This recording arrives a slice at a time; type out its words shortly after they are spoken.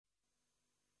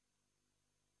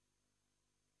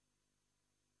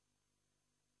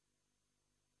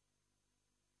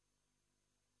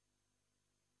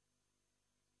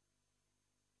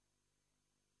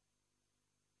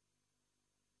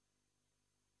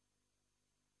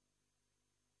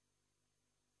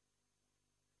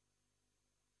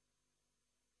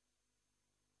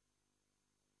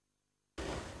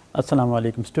Assalamu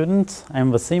alaikum students, I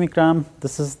am Waseem Ikram.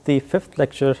 This is the 5th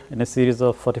lecture in a series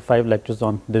of 45 lectures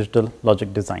on digital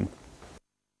logic design.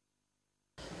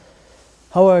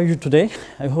 How are you today?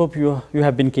 I hope you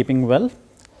have been keeping well.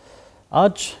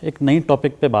 आज एक नई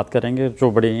topic पे बात करेंगे जो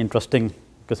बड़ी interesting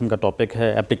किस्म का टॉपिक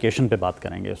है, एप्लीकेशन पे बात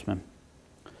करेंगे उसमें.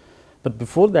 But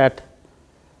before that,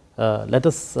 let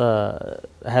us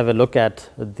have a look at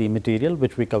the material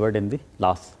which we covered in the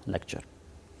last lecture.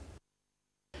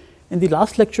 In the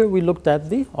last lecture, we looked at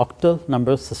the octal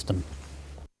number system,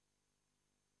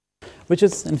 which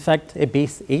is in fact a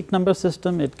base 8 number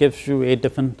system. It gives you 8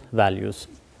 different values.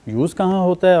 Use kahan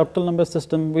hota hai octal number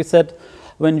system? We said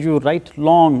when you write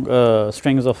long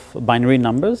strings of binary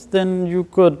numbers, then you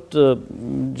could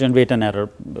generate an error.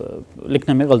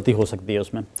 Likhne mein galti ho sakti hai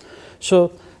usme.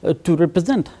 So to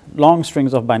represent long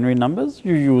strings of binary numbers,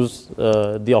 you use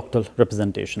the octal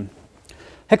representation.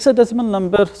 Hexadecimal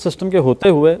number system के होते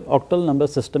हुए octal number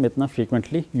system इतना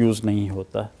frequently use नहीं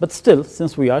होता, but still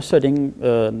since we are studying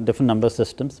different number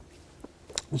systems,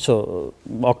 so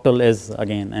octal is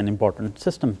again an important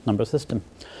system, number system.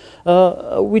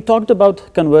 We talked about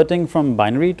converting from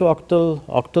binary to octal,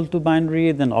 octal to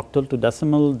binary, then octal to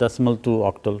decimal, decimal to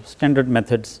octal. Standard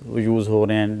methods use हो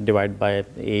रहे हैं, divide by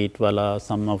 8 वाला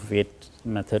sum of 8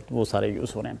 method, वो सारे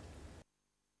use हो रहे हैं.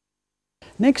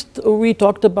 Next, we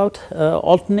talked about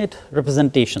alternate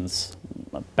representations.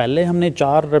 पहले हमने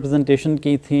 4 representation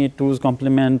की थी, 2's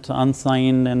complement,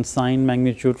 unsigned and signed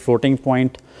magnitude, floating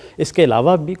point. इसके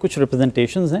अलावा भी कुछ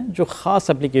representations हैं जो ख़ास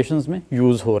applications में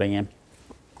use हो रही हैं.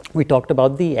 We talked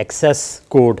about the excess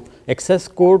code. Excess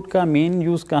code का main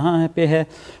use कहाँ पे है?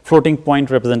 Floating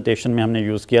point representation में हमने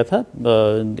use किया था.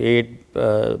 8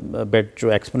 bit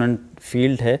जो exponent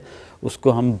field है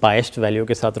उसको हम biased value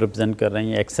के साथ represent कर रहे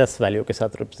हैं, excess value के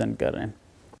साथ represent कर रहे हैं.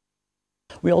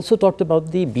 We also talked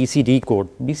about the BCD code.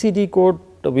 BCD code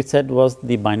we said was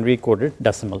the binary coded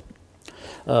decimal.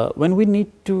 When we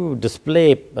need to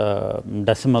display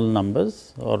decimal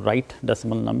numbers or write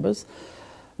decimal numbers,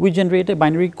 we generate a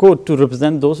binary code to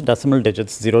represent those decimal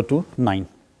digits 0 to 9.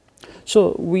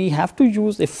 So we have to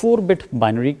use a 4-bit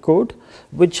binary code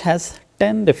which has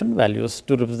 10 different values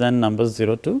to represent numbers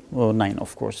 0 to 9,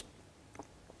 of course.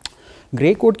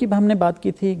 Gray code की हमने बात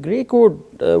की थी. Gray code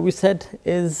we said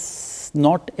is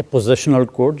not a positional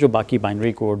code जो बाकी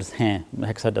binary codes हैं,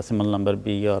 hexadecimal number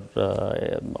भी और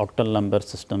octal number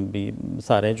system भी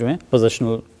सारे जो हैं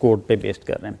positional code पे based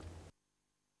कर रहे हैं.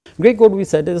 Gray code we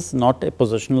said is not a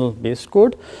positional based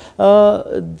code.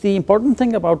 The important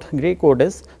thing about gray code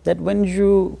is that when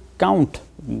you count,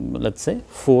 let's say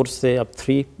 4 से अब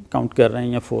 3 count कर रहे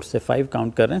हैं या 4 से 5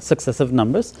 count कर रहे हैं successive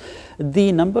numbers,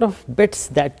 the number of bits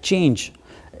that change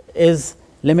is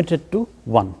limited to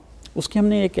 1. उसकी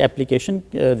हमने एक एप्लीकेशन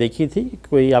देखी थी.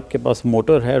 कोई आपके पास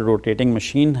मोटर है, रोटेटिंग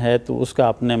मशीन है, तो उसका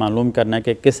आपने मालूम करना है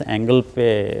कि किस एंगल पे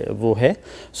वो है.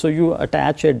 So you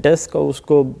attach A disc और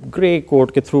उसको ग्रे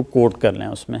कोड के थ्रू कोड कर लें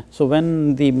उसमें. So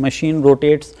when the machine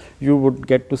rotates you would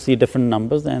get to C different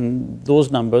numbers and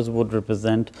those numbers would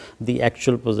represent the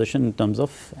actual position in terms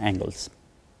of angles.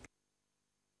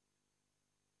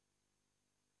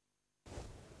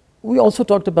 We also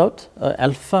talked about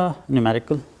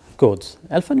alphanumerical codes.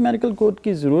 Alphanumerical code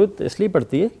की ज़रूरत इसलिए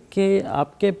पड़ती है कि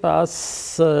आपके पास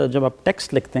जब आप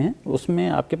text लिखते हैं उसमें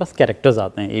आपके पास कैरेक्टर्स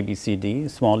आते हैं, ABCD,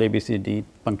 small ABCD,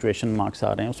 punctuation marks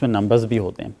आ रहे हैं, उसमें नंबर्स भी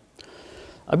होते हैं.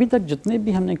 अभी तक जितने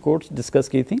भी हमने कोड्स डिस्कस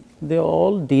की थी, they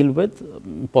all deal with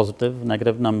positive,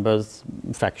 negative numbers,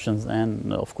 fractions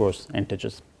end of course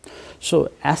integers. So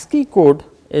ASCII code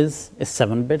is a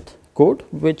 7-bit code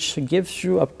which gives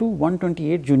you up to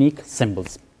 128 unique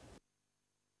symbols.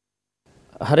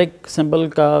 हर एक सिंबल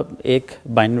का एक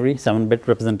बाइनरी 7-bit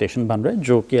representation बन रहा है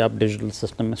जो कि आप डिजिटल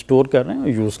सिस्टम में स्टोर कर रहे हैं और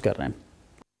यूज़ कर रहे हैं.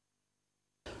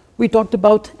 We talked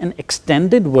about an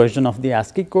extended version of the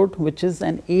ASCII code which is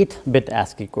an 8-bit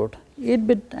ASCII code.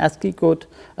 8-bit ASCII code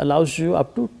allows you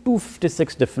up to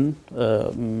 256 different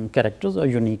characters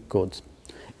or unique codes.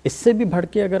 इससे भी बढ़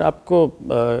के अगर आपको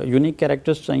यूनिक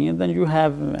कैरेक्टर्स चाहिए then you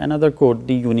have another code,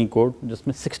 the Unicode,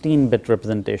 जिसमें 16-bit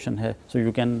representation है. So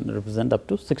you can represent up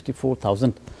to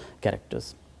 64,000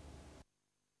 characters.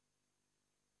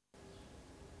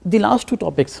 The last 2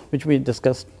 topics which we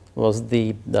discussed was the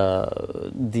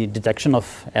detection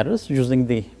of errors using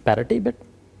the parity bit.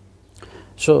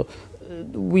 So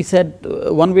we said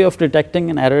one way of detecting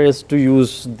an error is to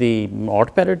use the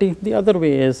odd parity, the other way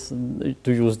is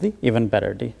to use the even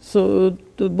parity. So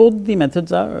both the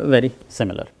methods are very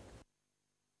similar.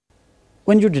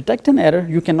 When you detect an error,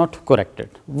 you cannot correct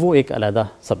it. वो एक अलग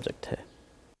subject है.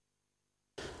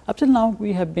 Up till now,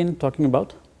 we have been talking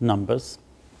about numbers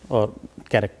or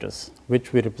characters,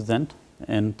 which we represent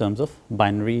in terms of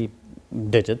binary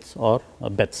digits or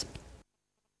bits.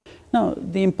 Now,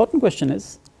 the important question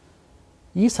is,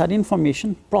 ये सारी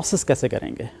information process कैसे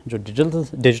करेंगे? जो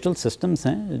digital systems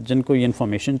हैं जिनको ये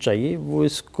information चाहिए, वो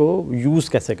इसको यूज़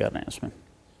कैसे कर रहे हैं उसमें?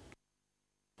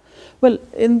 Well,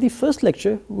 in the first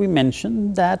lecture, we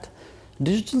mentioned that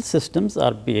digital systems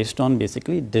are based on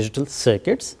basically digital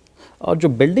circuits, और जो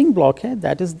building block है,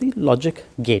 that is the logic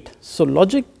gate. So,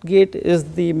 logic gate is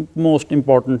the most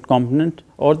important component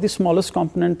or the smallest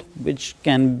component which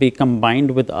can be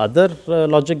combined with other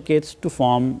logic gates to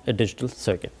form a digital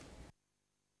circuit.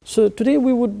 So, today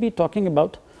we would be talking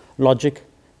about logic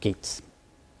gates.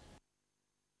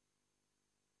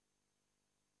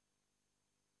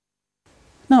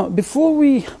 Now, before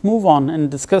we move on and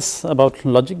discuss about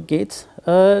logic gates,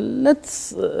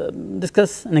 let's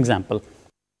discuss an example.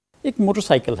 एक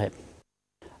motorcycle है.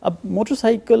 अब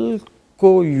motorcycle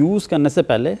को use करने से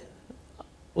पहले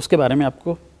उसके बारे में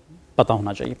आपको पता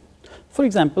होना चाहिए. For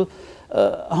example,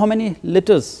 how many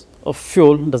liters of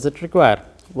fuel does it require?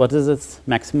 What is its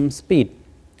maximum speed?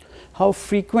 How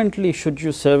frequently should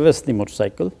you service the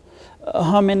motorcycle?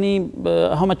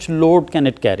 How much load can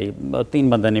it carry? 3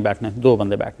 बंदे नहीं बैठने, 2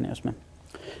 बंदे बैठने हैं उसमें.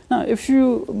 Now, if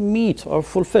you meet or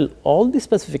fulfill all the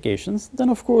specifications, then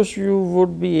of course you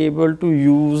would be able to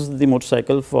use the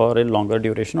motorcycle for a longer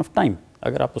duration of time.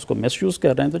 अगर आप उसको misuse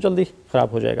कर रहे हैं तो जल्दी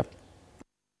ख़राब हो जाएगा.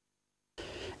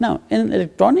 Now, in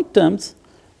electronic terms,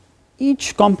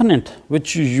 each component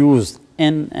which you use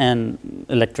in an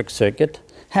electric circuit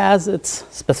has its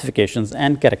specifications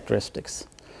and characteristics.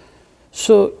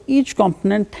 So, each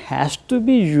component has to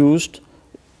be used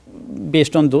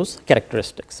based on those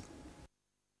characteristics.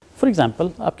 For example,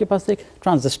 आपके पास एक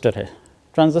transistor है.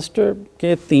 Transistor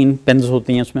के 3 pins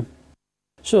होती हैं उसमें.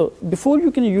 So, before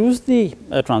you can use the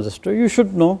transistor, you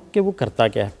should know कि वो करता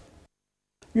क्या है.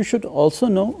 You should also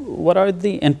know what are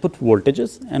the input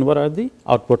voltages and what are the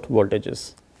output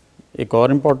voltages. एक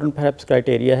और important perhaps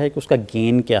criteria है कि उसका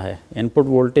gain क्या है. Input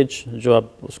voltage जो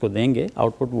आप उसको देंगे,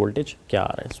 output voltage क्या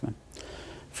आ रहा है इसमें.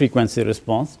 Frequency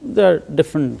response, there are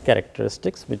different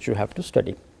characteristics which you have to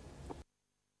study.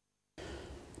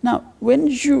 Now, when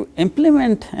you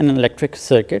implement an electric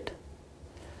circuit,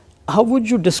 how would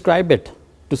you describe it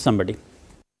to somebody?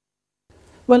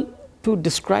 Well, to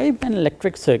describe an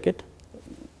electric circuit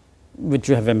which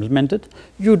you have implemented,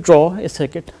 you draw a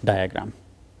circuit diagram.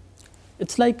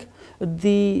 It's like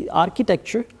the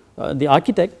architect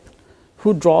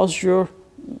who draws your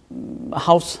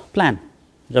house plan.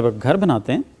 जब आप घर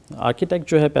बनाते हैं, architect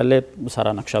जो है पहले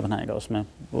सारा नक्शा बनाएगा, उसमें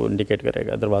वो इंडिकेट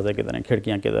करेगा दरवाजे किधर हैं,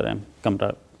 खिड़कियाँ किधर हैं, कमरा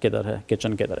किधर है,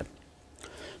 किचन किधर है.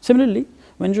 Similarly,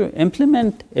 when you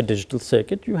implement a digital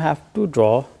circuit, you have to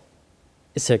draw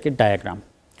a circuit diagram.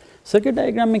 Circuit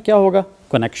diagram में क्या होगा?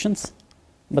 Connections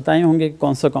बताए होंगे,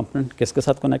 कौन सा component किसके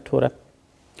साथ connect हो रहा है.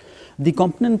 The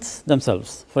components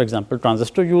themselves, for example,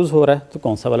 transistor use हो रहा है तो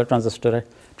कौन सा वाला transistor है.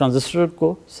 Transistor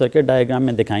को circuit diagram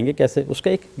में दिखाएंगे कैसे,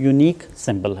 उसका एक unique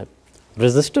symbol है.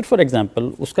 Resistor for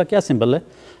example, उसका क्या symbol है,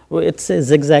 वो it's a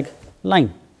zigzag line.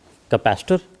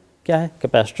 Capacitor क्या है,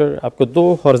 capacitor आपको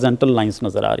 2 horizontal lines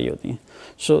नज़र आ रही होती हैं.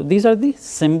 So these are the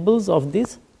symbols of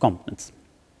these components.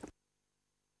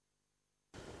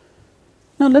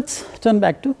 Now let's turn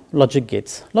back to logic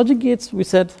gates. Logic gates, we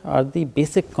said, are the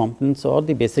basic components or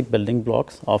the basic building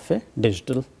blocks of a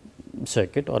digital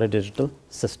circuit or a digital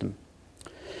system.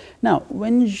 Now,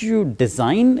 when you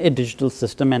design a digital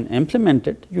system and implement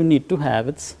it, you need to have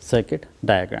its circuit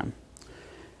diagram.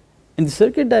 In the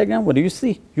circuit diagram, what do you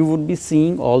see? You would be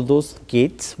seeing all those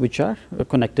gates which are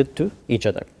connected to each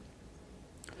other.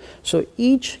 So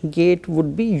each gate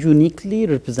would be uniquely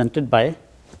represented by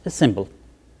a symbol.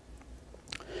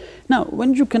 Now,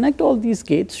 when you connect all these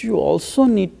gates, you also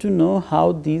need to know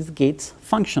how these gates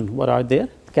function. What are their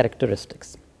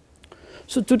characteristics?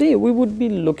 So today we would be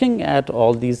looking at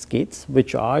all these gates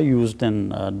which are used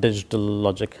in digital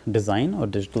logic design or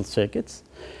digital circuits,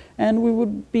 and we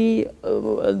would be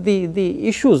the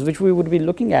issues which we would be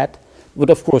looking at would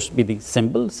of course be the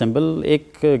symbol. Symbol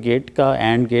एक gate का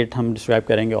AND gate हम describe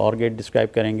करेंगे, OR gate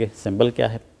describe करेंगे, symbol क्या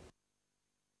है.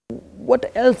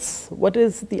 What else? What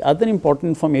is the other important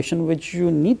information which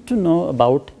you need to know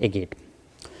about a gate?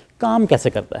 काम कैसे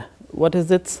करता है? What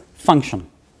is its function?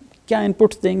 क्या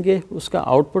इनपुट्स देंगे, उसका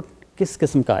आउटपुट किस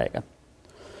किस्म का आएगा.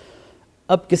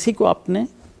 अब किसी को आपने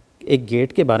एक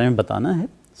गेट के बारे में बताना है,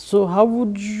 so how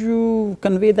would you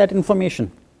convey that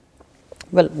information?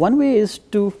 Well, one way is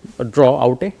to draw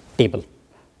out a table.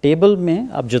 Table में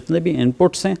आप जितने भी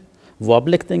इनपुट्स हैं वो आप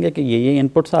लिख देंगे कि ये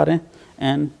इनपुट्स आ रहे हैं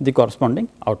and the corresponding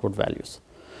output values.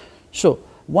 So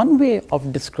One way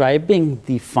of describing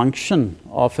the function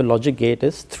of a logic gate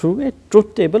is through a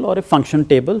truth table or a function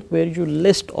table, where you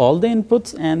list all the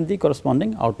inputs and the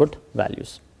corresponding output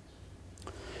values.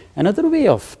 Another way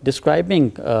of describing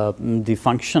the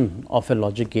function of a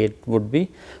logic gate would be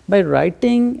by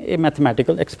writing a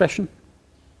mathematical expression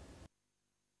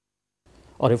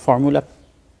or a formula.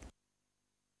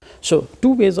 So,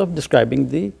 two ways of describing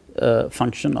the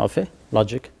function of a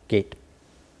logic gate.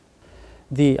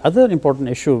 The other important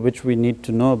issue which we need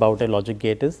to know about a logic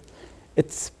gate is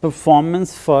its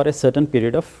performance for a certain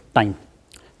period of time.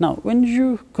 Now, when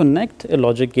you connect a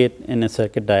logic gate in a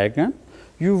circuit diagram,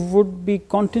 you would be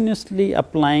continuously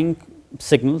applying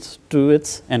signals to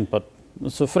its input.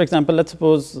 So, for example, let's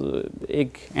suppose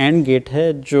एक AND gate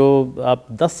है जो आप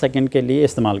 10 second के लिए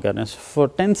इस्तेमाल कर रहे हैं. For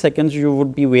 10 seconds you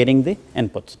would be varying the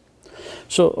inputs.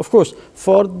 So, of course,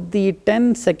 for the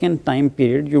 10-second time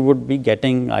period, you would be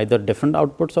getting either different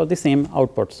outputs or the same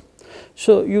outputs.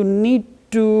 So, you need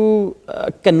to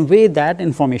convey that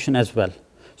information as well.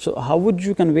 So, how would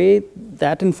you convey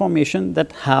that information,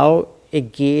 that how a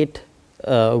gate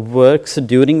works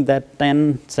during that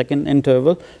 10-second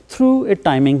interval? Through a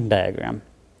timing diagram.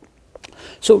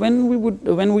 So,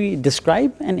 when we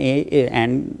describe an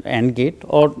AND gate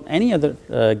or any other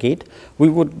gate, we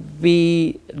would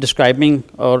be describing,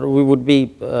 or we would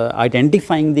be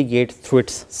identifying the gate through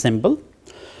its symbol.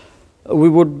 We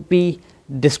would be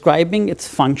describing its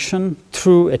function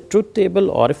through a truth table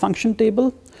or a function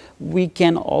table. We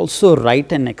can also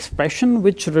write an expression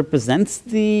which represents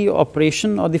the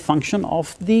operation or the function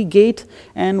of the gate,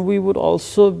 and we would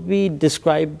also be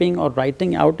describing or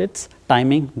writing out its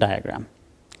timing diagram.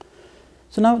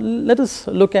 So, now let us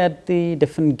look at the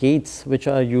different gates which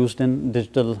are used in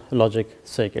digital logic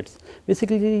circuits.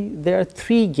 Basically, there are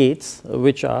three gates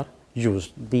which are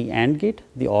used: the AND gate,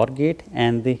 the OR gate,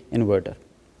 and the inverter.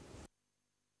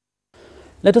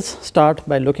 Let us start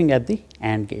by looking at the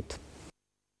AND gate.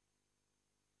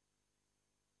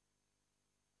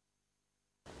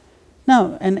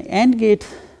 Now, an AND gate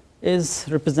is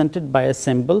represented by a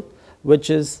symbol which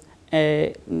is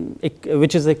a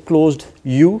closed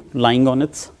U lying on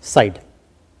its side.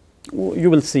 You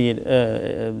will see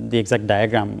the exact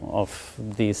diagram of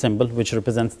the symbol which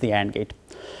represents the AND gate.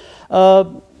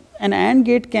 An AND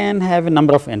gate can have a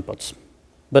number of inputs,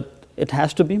 but it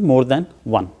has to be more than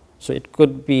one. So, it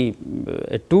could be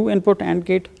a 2-input AND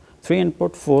gate,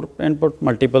 3-input, 4-input,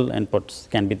 multiple inputs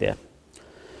can be there.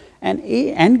 And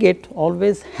an AND gate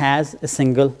always has a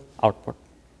single output.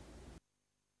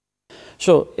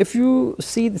 So, if you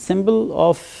see the symbol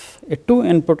of a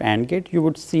 2-input AND gate, you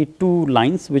would see two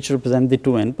lines which represent the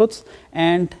two inputs,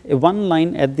 and one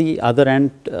line at the other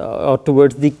end or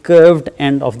towards the curved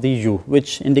end of the U,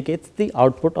 which indicates the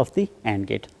output of the AND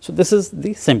gate. So, this is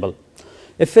the symbol.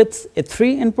 If it is a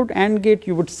 3-input AND gate,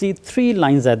 you would see 3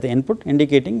 lines at the input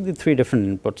indicating the 3 different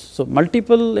inputs. So,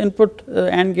 multiple input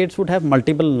AND gates would have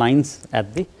multiple lines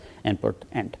at the input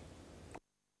end.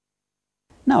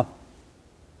 Now,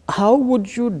 how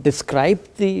would you describe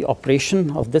the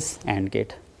operation of this AND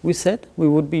gate? We said we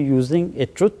would be using a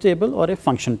truth table or a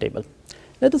function table.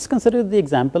 Let us consider the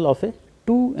example of a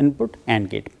 2-input AND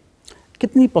gate.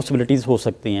 कितनी possibilities हो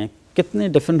सकती हैं, कितने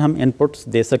different हम inputs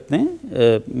दे सकते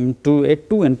हैं to a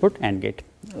 2-input AND gate.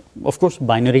 Of course,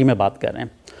 binary में बात कर रहे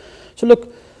हैं. So, look,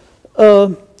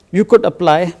 you could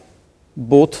apply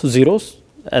both zeros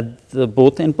at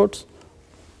both inputs,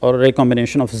 or a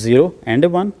combination of 0 and a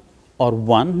 1, or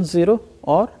 1 0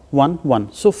 or 1 1.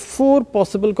 So, 4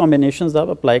 possible combinations आप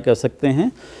apply कर सकते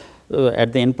हैं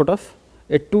at the input of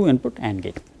a 2-input AND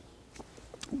gate.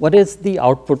 What is the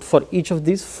output for each of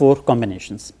these 4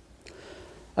 combinations?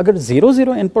 अगर 0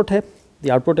 0 input है,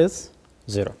 the output is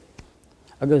 0.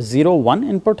 अगर 0 1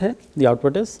 input है, the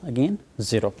output is again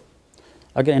 0.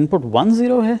 अगर input 1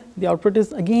 0 है, the output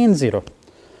is again 0.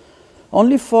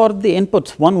 Only for the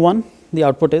inputs 1 1, the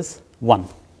output is 1.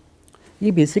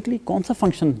 ये basically कौन सा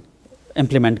function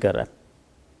implement कर रहा है?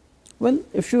 वेल,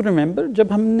 इफ़ यू रिमेंबर,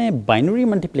 जब हमने बाइनरी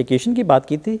मल्टीप्लिकेशन की बात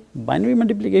की थी, बाइनरी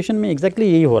मल्टीप्लिकेशन में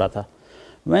एग्जैक्टली यही हो रहा था.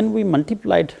 When we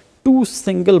multiplied 2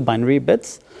 single binary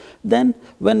bits, then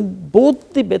when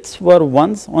both the bits were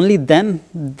ones, only then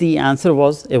the answer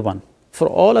was a 1. For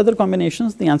all other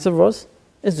combinations, the answer was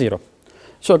a 0.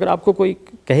 So, अगर आपको कोई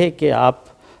कहे कि आप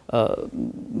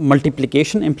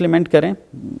multiplication implement करें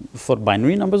for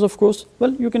binary numbers, of course,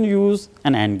 well, you can use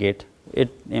an AND gate. It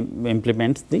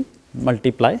implements the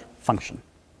multiply function.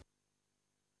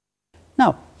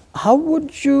 Now, how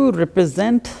would you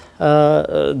represent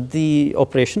the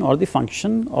operation or the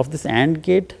function of this AND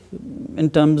gate in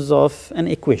terms of an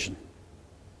equation?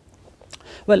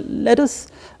 Well, let us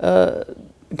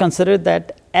consider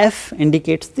that F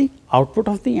indicates the output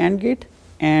of the AND gate,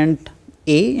 and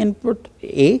A input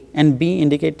A and B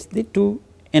indicates the two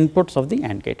inputs of the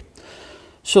AND gate.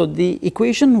 So, the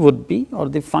equation would be, or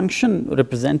the function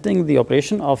representing the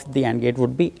operation of the AND gate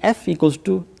would be F equals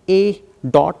to A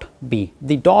dot B.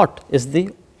 The dot is the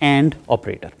AND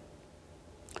operator.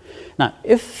 Now,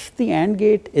 if the AND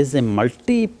gate is a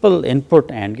multiple input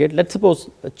AND gate, let's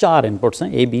suppose 4 inputs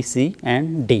हैं A, B, C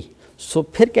and D. So,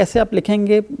 फिर कैसे आप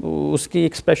लिखेंगे उसकी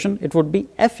expression? It would be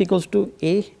F equals to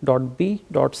A dot B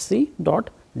dot C dot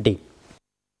D.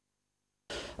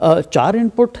 4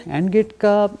 input AND gate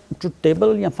का जो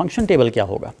table या function table क्या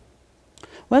होगा?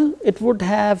 Well, it would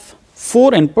have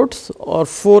 4 inputs or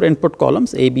 4 input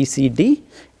columns A, B, C, D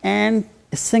and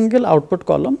a single output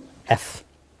column F.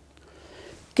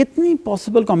 कितनी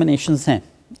possible combinations हैं?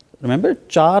 Remember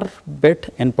 4 bit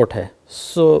input है.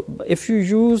 So, if you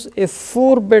use a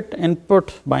 4 bit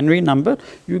input binary number,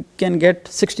 you can get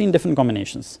 16 different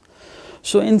combinations.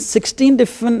 So, in 16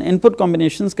 different input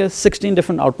combinations के 16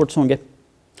 different outputs होंगे.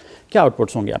 क्या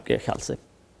outputs होंगे आपके ख्याल से?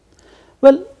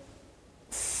 Well,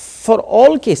 for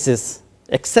all cases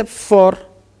except for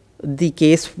the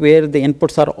case where the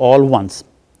inputs are all ones,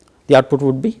 the output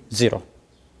would be 0.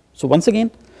 So, once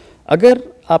again, अगर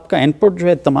आपका input जो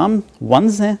है तमाम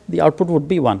ones हैं, the output would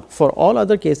be 1. For all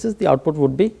other cases, the output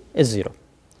would be a 0.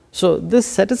 So, this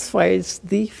satisfies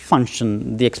the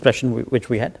function, the expression which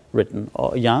we had written,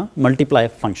 और यहाँ multiply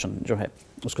function जो है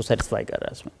उसको satisfy कर रहा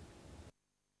है इसमें.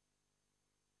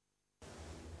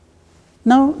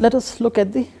 Now, let us look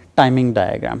at the timing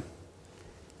diagram.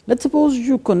 Let's suppose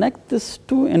you connect this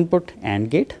 2 input AND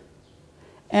gate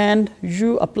and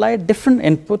you apply different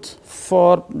inputs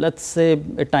for, let's say,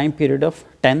 a time period of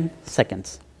 10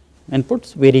 seconds.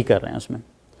 Inputs vary कर रहे हैं उसमें.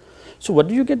 So, what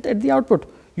do you get at the output?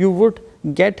 You would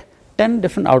get 10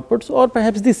 different outputs or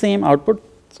perhaps the same output.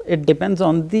 It depends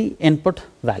on the input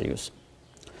values.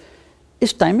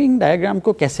 इस timing diagram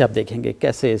को कैसे आप देखेंगे,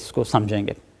 कैसे इसको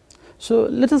समझेंगे? So,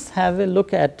 let us have a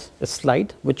look at a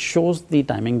slide which shows the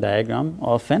timing diagram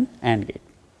of an AND gate.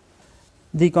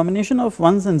 The combination of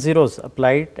ones and zeros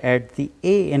applied at the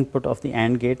A input of the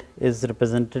AND gate is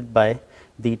represented by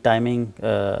the timing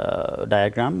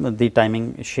diagram, the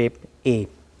timing shape A.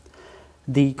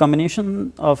 The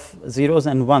combination of zeros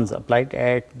and ones applied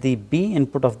at the B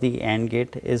input of the AND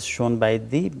gate is shown by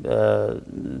the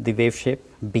wave shape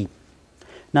B.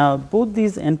 Now, both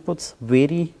these inputs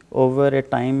vary over a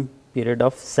time period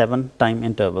of 7 time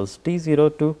intervals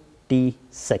T0 to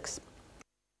T6.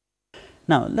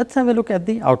 Now, let us have a look at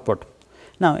the output.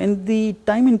 Now, in the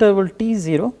time interval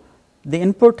T0, the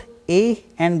input A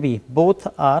and B both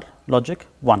are logic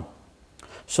 1.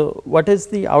 So, what is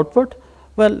the output?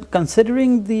 Well,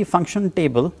 considering the function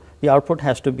table, the output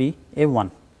has to be a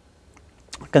 1.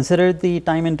 Consider the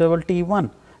time interval T1,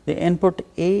 the input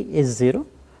A is 0,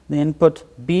 the input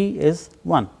B is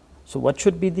 1. So, what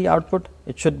should be the output?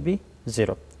 It should be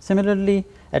 0. Similarly,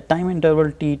 at time interval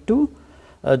T2,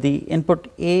 the input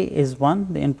A is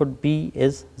 1, the input B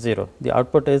is 0, the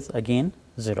output is again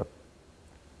 0.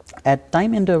 At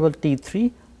time interval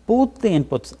T3, both the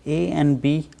inputs A and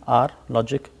B are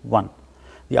logic 1,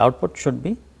 the output should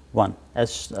be 1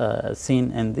 as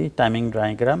seen in the timing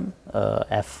diagram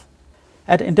F.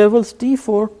 At intervals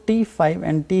T4, T5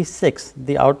 and T6,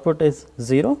 the output is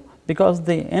 0 because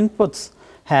the inputs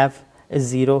have a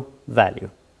 0 value.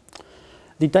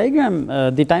 The diagram,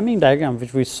 the timing diagram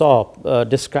which we saw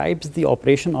describes the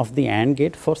operation of the AND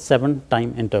gate for 7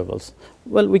 time intervals.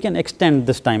 Well, we can extend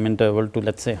this time interval to,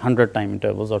 let us say, 100 time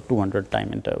intervals or 200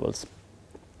 time intervals.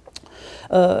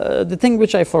 The thing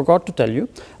which I forgot to tell you,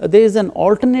 there is an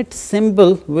alternate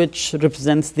symbol which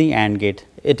represents the AND gate.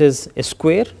 It is a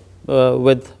square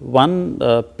with 1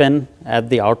 pin at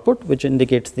the output which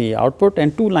indicates the output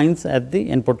and 2 lines at the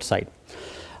input side.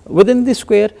 Within the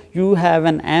square, you have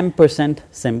an ampersand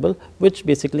symbol which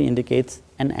basically indicates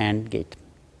an AND gate.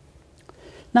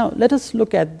 Now, let us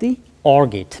look at the OR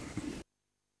gate.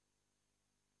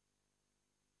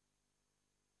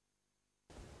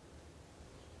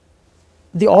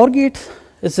 The OR gate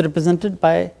is represented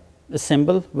by a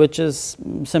symbol which is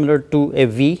similar to a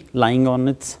V lying on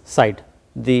its side.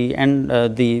 The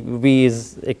V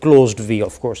is a closed V,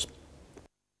 of course.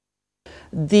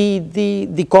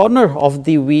 The corner of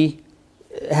the V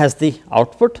has the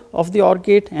output of the OR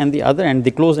gate and the other end,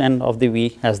 the closed end of the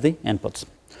V has the inputs.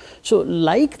 So,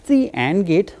 like the AND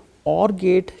gate, OR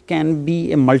gate can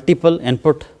be a multiple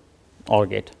input OR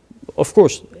gate. Of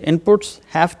course, inputs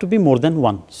have to be more than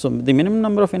 1. So, the minimum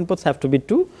number of inputs have to be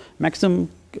 2, maximum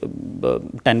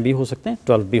 10 भी हो सकते हैं,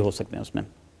 12 भी हो सकते हैं उसमें.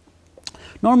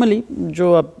 Normally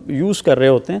जो आप यूज़ कर रहे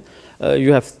होते हैं,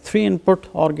 यू हैव 3 इनपुट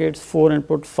और गेट्स, 4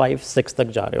 इनपुट, 5, 6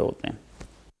 तक जा रहे होते हैं.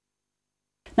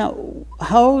 Now,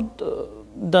 how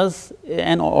does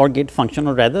an OR gate function,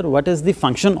 or rather what is the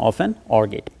function of an OR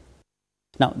gate?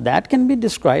 Now, that can be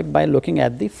described by looking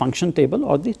at the function table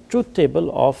or the truth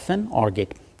table of an OR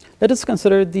gate. Let us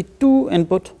consider the 2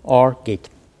 input OR gate.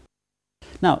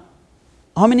 Now,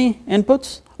 how many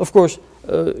inputs? Of course,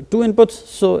 2 inputs,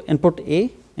 so input A,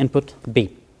 input B.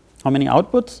 How many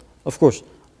outputs? Of course,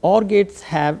 OR gates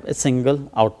have a single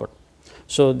output.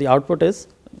 So, the output is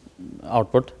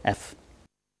output F.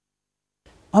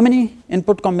 How many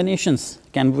input combinations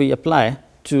can we apply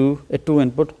to a 2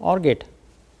 input OR gate?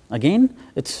 Again,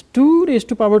 it's 2 raised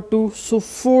to power 2, so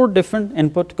 4 different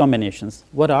input combinations.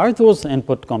 What are those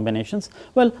input combinations?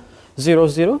 Well, 0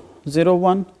 0, 0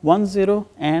 1, 1 0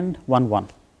 and 1 1.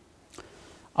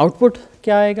 Output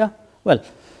क्या आएगा? Well,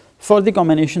 for the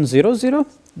combination 0 0,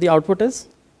 the output is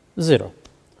 0.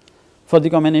 For the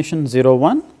combination 0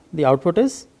 1, the output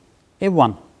is a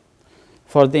 1.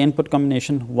 For the input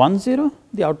combination 1 0,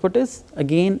 the output is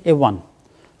again a 1.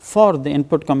 For the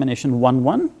input combination 1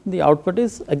 1, the output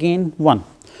is again 1.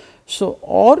 So,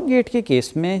 OR gate के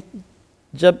case में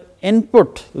जब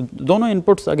input, दोनों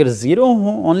inputs अगर 0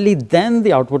 हो, only then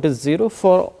the output is 0.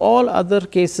 For all other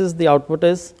cases, the output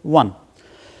is 1.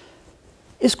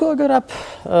 इसको अगर आप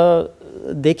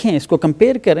देखें, इसको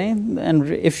कंपेयर करें,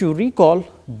 and if you recall,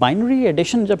 binary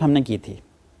addition जब हमने की थी,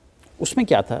 उसमें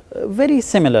क्या था? Very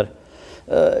similar.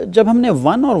 जब हमने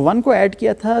 1 और 1 को ऐड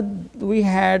किया था, we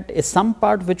had a sum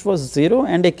part which was 0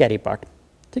 and a carry part.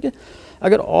 ठीक है,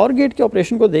 अगर OR गेट के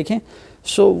ऑपरेशन को देखें,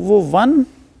 so वो 1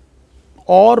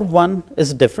 और 1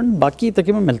 is different, बाकी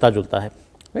तकरीबन मिलता जुलता है,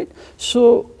 right?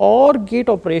 So OR gate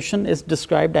operation is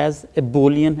described as a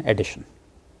Boolean addition.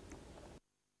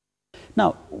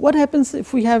 Now, what happens if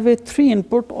we have a 3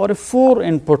 input or a 4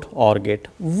 input OR gate?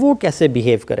 वो कैसे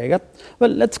behave करेगा?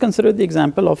 Well, let's consider the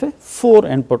example of a 4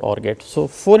 input OR gate. So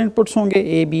 4 inputs होंगे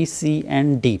A, B, C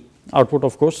and D. Output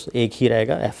of course एक ही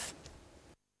रहेगा F.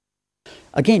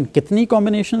 Again, कितनी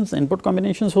combinations, input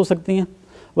combinations हो सकती हैं?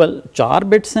 Well, 4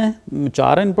 bits हैं,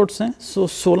 4 inputs हैं, so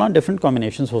 16 different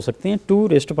combinations हो सकती हैं. 2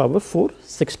 raised to power 4,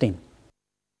 16.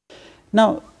 Now,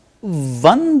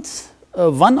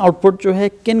 one output जो है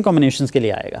किन कॉम्बिनेशंस के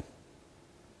लिए आएगा?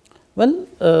 Well,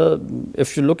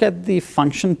 if you look at the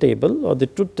function table और the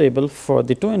truth table for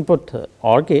the 2 input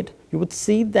OR gate, you would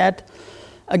see that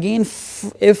again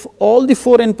if all the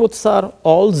 4 inputs are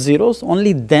all zeros,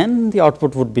 only then the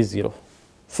output would be 0.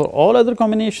 For all other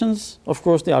combinations, of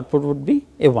course the output would be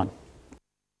a 1.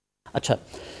 अच्छा,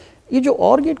 ये जो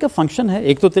OR gate का function है,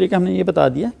 एक तो तरीका हमने ये बता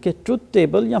दिया कि ट्रुथ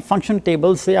टेबल या फंक्शन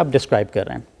टेबल से आप डिस्क्राइब कर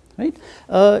रहे हैं, राइट?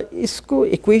 इसको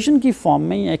इक्वेशन की फॉर्म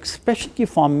में या एक्सप्रेशन की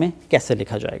फॉर्म में कैसे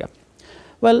लिखा जाएगा?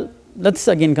 Well, let's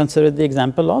again consider the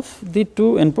example of the 2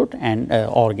 input and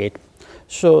OR gate.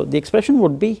 So the expression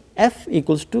would be F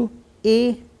equals to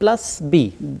A plus B.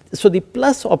 So the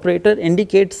plus operator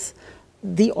indicates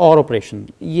the OR operation.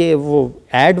 ये वो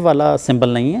add वाला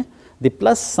symbol नहीं है. The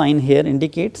plus sign here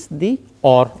indicates the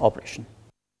OR operation.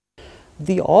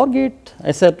 The OR gate,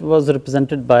 I said, was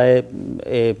represented by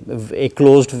a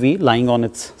closed V lying on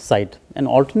its side. An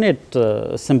alternate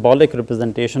symbolic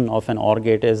representation of an OR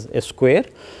gate is a square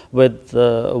with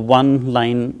one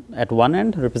line at one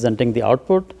end representing the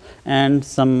output and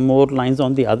some more lines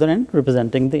on the other end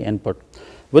representing the input.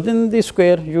 Within the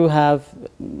square, you have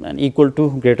an equal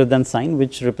to greater than sign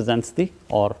which represents the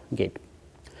OR gate.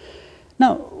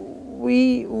 Now,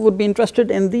 we would be interested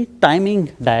in the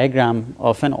timing diagram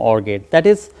of an OR gate. That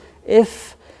is,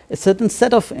 if a certain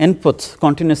set of inputs,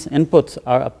 continuous inputs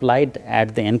are applied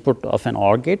at the input of an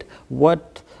OR gate,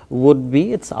 what would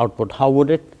be its output? How would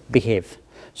it behave?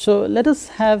 So let us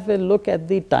have a look at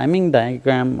the timing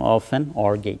diagram of an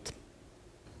OR gate.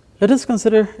 Let us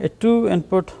consider a 2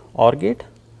 input OR gate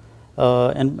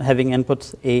and having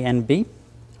inputs A and B.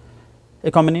 A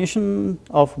combination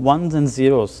of 1s and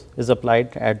 0s is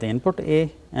applied at the input A,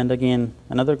 and again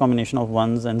another combination of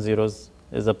 1s and 0s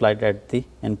is applied at the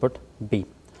input B.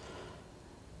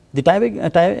 The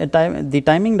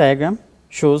timing diagram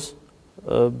shows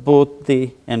both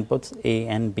the inputs A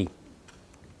and B.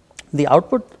 The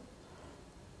output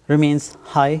remains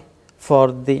high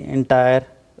for the entire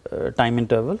time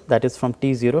interval, that is from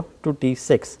T0 to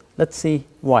T6. Let's see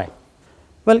why.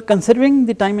 Well, considering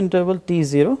the time interval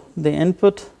T0, the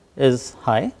input is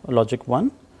high or logic 1,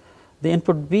 the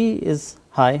input B is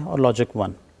high or logic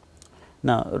 1.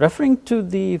 Now, referring to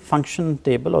the function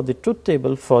table or the truth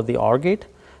table for the OR gate,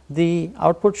 the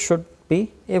output should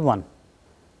be a 1.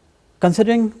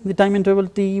 Considering the time interval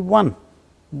T1,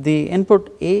 the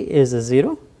input A is a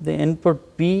 0, the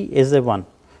input B is a 1.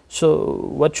 So,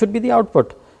 what should be the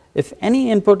output? If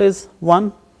any input is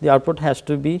 1, the output has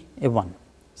to be a 1.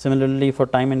 Similarly, for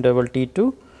time interval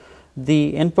t2,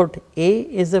 the input A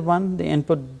is a 1, the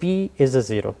input B is a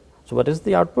 0. So, what is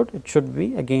the output? It should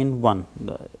be again 1.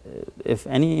 If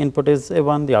any input is a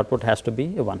 1, the output has to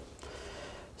be a 1.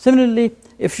 Similarly,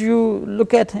 if you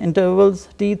look at intervals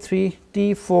t3,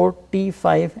 t4,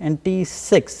 t5 and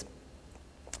t6,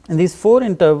 in these 4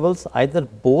 intervals, either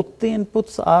both the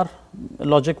inputs are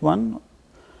logic 1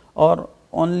 or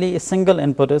only a single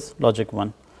input is logic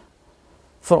 1.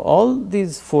 For all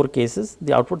these 4 cases,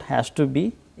 the output has to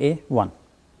be a 1.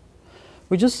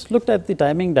 We just looked at the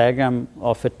timing diagram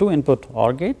of a 2 input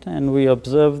OR gate, and we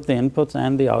observed the inputs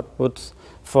and the outputs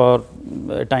for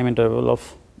a time interval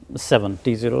of 7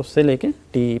 t0 से लेके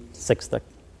t6 तक.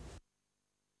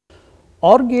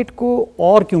 OR gate को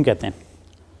OR क्यों कहते हैं?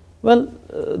 Well,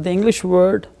 the English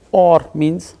word OR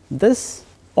means this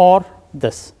or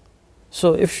this.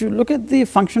 So, if you look at the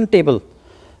function table,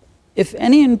 if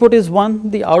any input is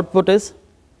 1, the output is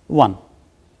 1,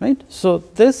 right. So,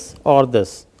 this or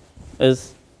this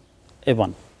is a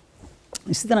 1.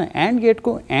 इसी तरह AND gate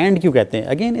को AND क्यों कहते हैं?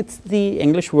 Again, it's the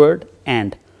English word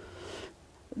AND.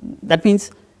 That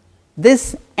means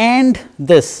this and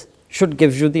this should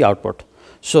give you the output.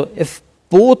 So, if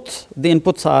both the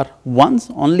inputs are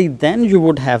 1s, only then you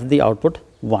would have the output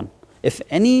 1. If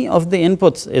any of the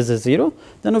inputs is a 0,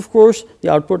 then of course, the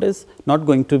output is not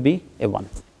going to be a 1.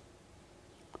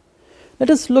 Let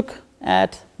us look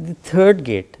at the third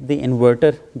gate, the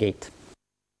inverter gate.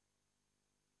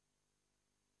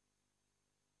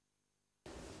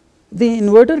 The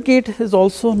inverter gate is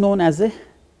also known as a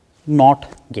NOT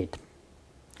gate.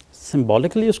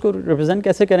 Symbolically उसको represent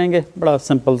कैसे करेंगे? बड़ा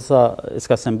simple सा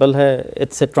इसका symbol है.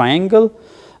 It's a triangle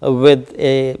with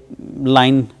a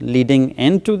line leading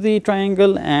into the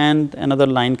triangle and another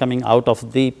line coming out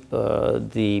of the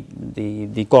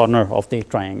corner of the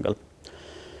triangle.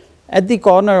 At the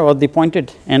corner or the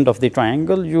pointed end of the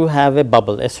triangle, you have a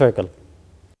bubble, a circle.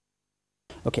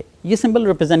 Okay, ये symbol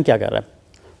represent क्या कर रहा है?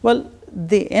 Well,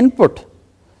 the input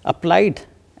applied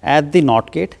at the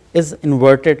NOT gate is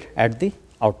inverted at the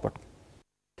output.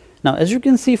 Now, as you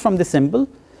can see from the symbol,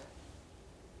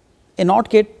 a NOT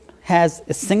gate has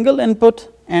a single input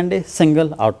and a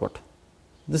single output.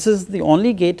 This is the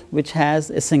only gate which has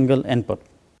a single input.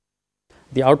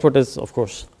 The output is of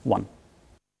course 1.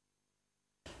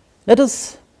 Let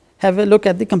us have a look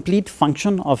at the complete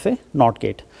function of a NOT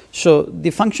gate. So,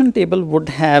 the function table would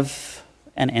have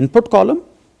an input column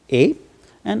A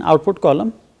and output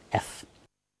column F.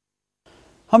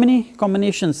 How many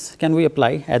combinations can we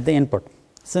apply at the input?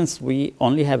 Since we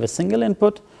only have a single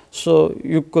input, so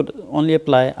you could only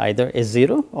apply either a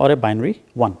 0 or a binary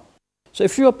 1. So,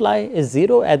 if you apply a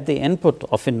 0 at the input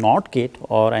of a NOT gate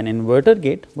or an inverter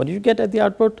gate, what do you get at the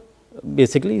output?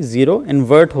 Basically 0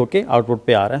 invert होके output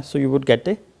पे आ रहा है, so you would get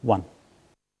a 1.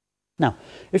 Now,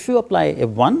 if you apply a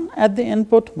 1 at the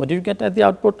input, what do you get at the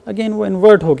output? Again वो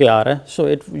invert होके आ रहा है, so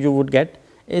you would get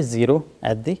a 0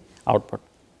 at the output.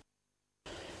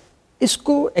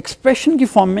 इसको expression की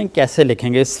form में कैसे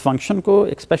लिखेंगे? इस फंक्शन को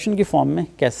एक्सप्रेशन की फॉर्म में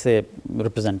कैसे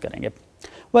रिप्रेजेंट करेंगे?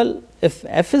 Well, if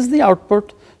f is the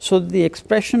output, so the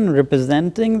expression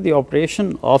representing the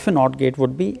operation of A not gate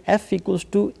would be f equals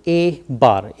to a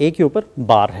bar. a के ऊपर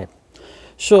बार है.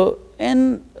 So,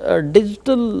 in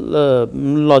digital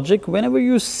logic, whenever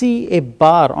you see a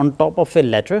bar on top of a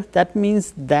letter, that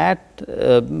means that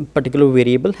particular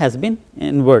variable has been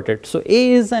inverted. So, a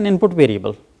is an input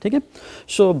variable. ठीक है?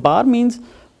 So, bar means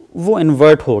वो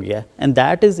invert हो गया and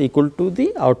that is equal to the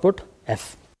output f.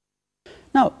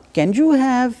 Now, can you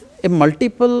have a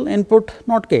multiple input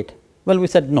NOT gate? Well,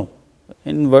 we said no.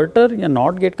 Inverter या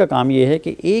not gate का काम ये है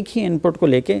कि एक ही इनपुट को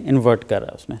लेके इन्वर्ट कर रहा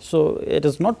है उसमें. So it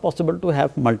is not possible to have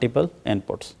multiple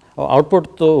inputs और आउटपुट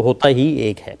तो होता ही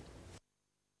एक है.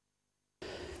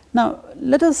 Now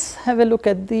let us have a look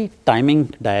at the timing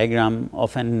diagram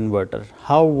of N inverter.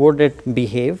 How would it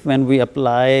behave when we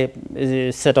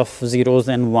apply set of zeros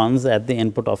and ones at the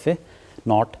input of a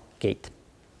NOT gate.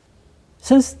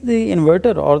 Since the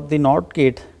inverter or the NOT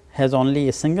gate has only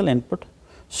a single input,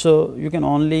 so you can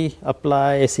only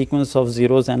apply a sequence of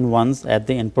zeros and ones at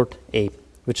the input A,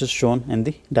 which is shown in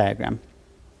the diagram.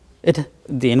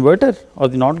 The inverter or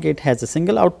the NOT gate has a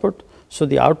single output, so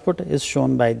the output is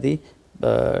shown by the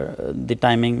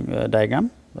timing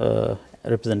diagram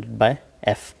represented by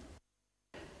F.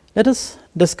 Let us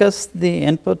discuss the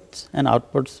inputs and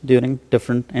outputs during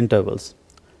different intervals.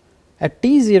 At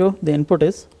t0, the input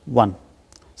is 1.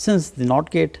 Since the NOT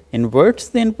gate inverts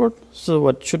the input, so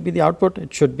what should be the output?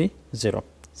 It should be 0.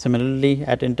 Similarly,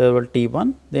 at interval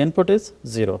t1, the input is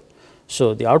 0.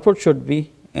 So, the output should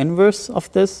be inverse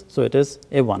of this. So, it is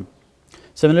a 1.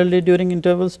 Similarly, during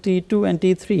intervals t2 and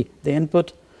t3, the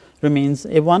input remains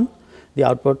a 1, the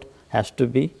output has to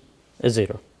be a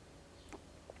 0.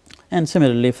 And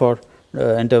similarly, for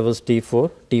intervals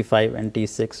t4, t5 and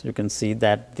t6, you can see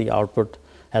that the output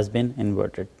has been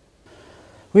inverted.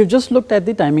 We have just looked at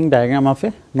the timing diagram of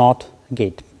a NOT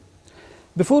gate.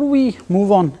 Before we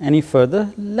move on any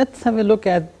further, let us have a look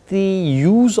at the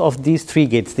use of these three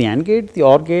gates, the AND gate, the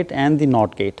OR gate and the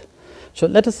NOT gate. So,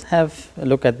 let us have a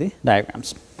look at the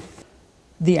diagrams.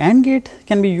 The AND gate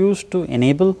can be used to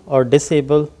enable or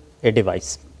disable a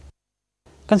device.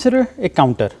 Consider a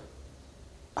counter.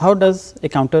 How does a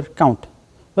counter count?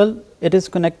 Well, it is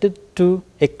connected to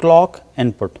a clock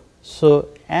input. So,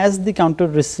 as the counter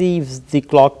receives the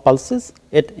clock pulses,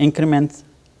 it increments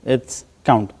its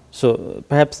count. So,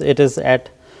 perhaps it is at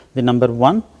the number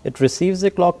 1, it receives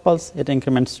a clock pulse, it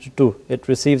increments to 2, it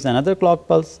receives another clock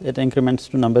pulse, it increments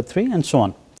to number 3 and so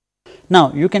on.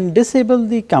 Now, you can disable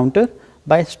the counter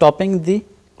by stopping the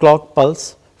clock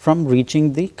pulse from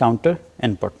reaching the counter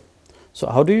input. So,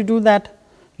 how do you do that?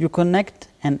 You connect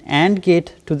an AND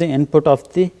gate to the input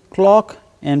of the clock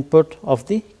input of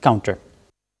the counter.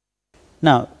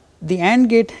 Now, the AND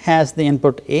gate has the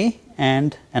input A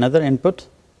and another input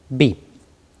B.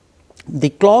 The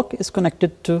clock is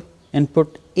connected to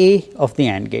input A of the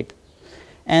AND gate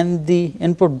and the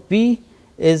input B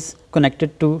is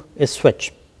connected to a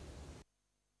switch.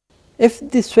 If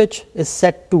the switch is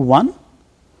set to 1,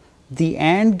 the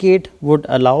AND gate would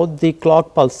allow the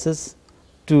clock pulses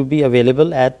to be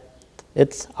available at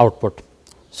its output.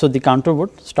 So, the counter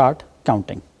would start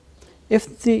counting.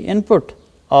 If the input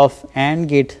of AND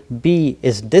gate B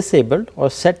is disabled or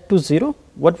set to 0,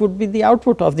 what would be the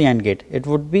output of the AND gate? It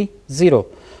would be 0.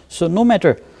 So, no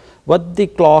matter what the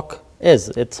clock is,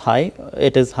 it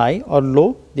is high or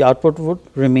low, the output would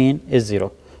remain a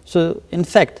 0. So, in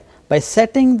fact, by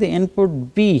setting the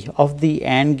input B of the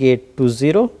AND gate to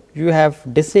 0, you have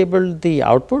disabled the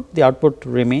output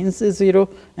remains a 0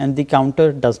 and the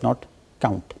counter does not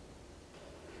count.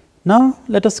 Now,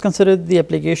 let us consider the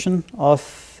application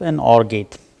of an OR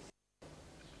gate.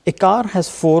 A car has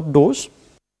 4 doors.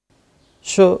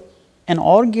 So, an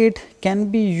OR gate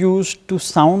can be used to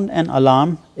sound an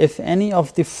alarm if any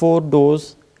of the 4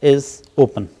 doors is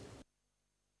open.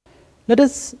 Let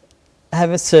us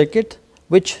have a circuit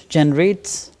which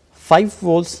generates 5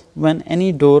 volts when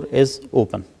any door is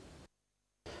open.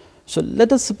 So,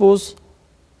 let us suppose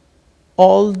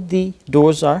all the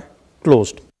doors are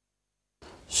closed.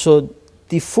 So,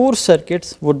 the 4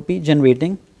 circuits would be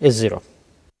generating a 0.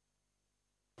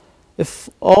 If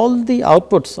all the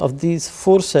outputs of these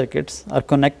 4 circuits are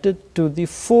connected to the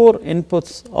 4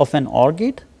 inputs of an OR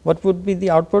gate, what would be the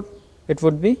output? It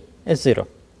would be a 0.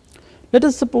 Let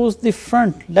us suppose the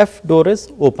front left door is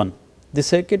open. The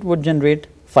circuit would generate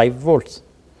 5 volts.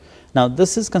 Now,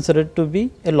 this is considered to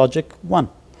be a logic 1.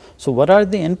 So, what are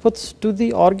the inputs to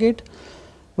the OR gate?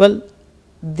 Well,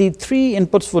 the 3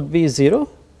 inputs would be 0.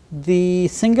 The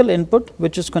single input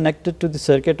which is connected to the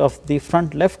circuit of the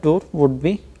front left door would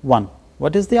be 1.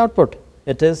 What is the output?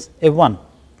 It is a 1.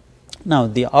 Now,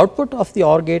 the output of the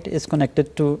OR gate is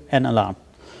connected to an alarm.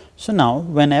 So, now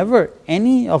whenever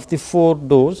any of the 4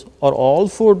 doors or all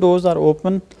 4 doors are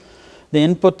open, the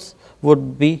inputs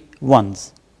would be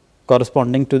 1s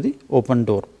corresponding to the open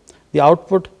door. The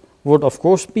output would of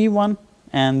course be 1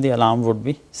 and the alarm would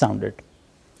be sounded.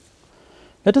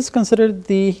 Let us consider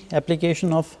the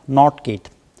application of NOT gate.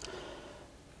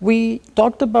 We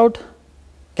talked about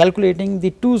calculating the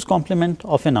 2's complement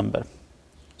of a number.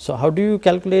 So, how do you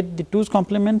calculate the 2's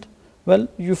complement? Well,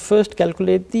 you first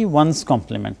calculate the 1's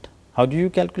complement. How do you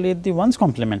calculate the 1's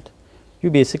complement? You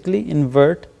basically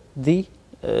invert the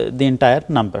entire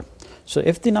number. So,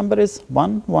 if the number is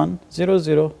 1 1 0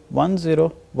 0 1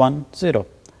 0 1 0,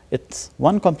 its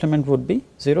 1 complement would be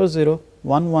 0 0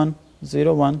 1 1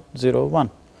 0 1 0 1.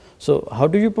 So, how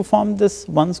do you perform this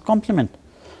 1's complement?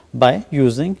 By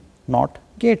using NOT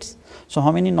gates. So,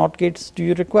 how many NOT gates do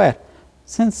you require?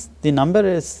 Since the number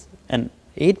is an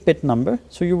 8-bit number,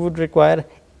 so you would require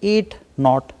 8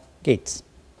 NOT gates.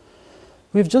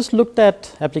 We have just looked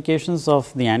at applications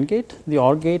of the AND gate, the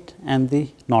OR gate and the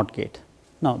NOT gate.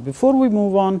 Now, before we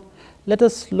move on, let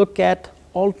us look at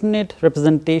alternate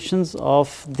representations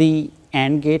of the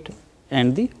AND gate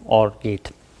and the OR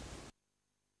gate.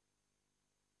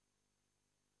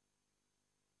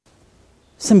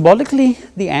 Symbolically,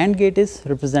 the AND gate is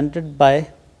represented by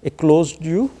a closed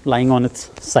U lying on its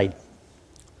side.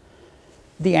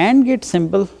 The AND gate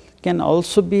symbol can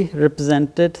also be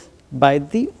represented by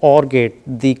the OR gate,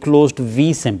 the closed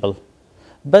V symbol,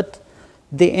 but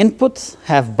the inputs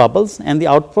have bubbles and the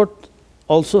output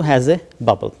also has a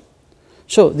bubble.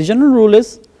 So, the general rule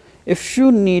is, if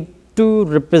you need to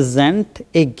represent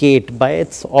a gate by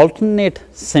its alternate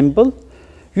symbol,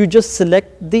 you just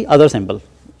select the other symbol.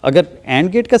 अगर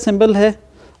AND gate का symbol है,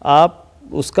 आप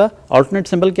उसका alternate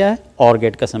symbol क्या है, OR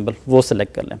gate का symbol, वो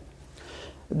select कर लें.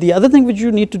 The other thing which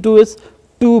you need to do is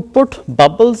to put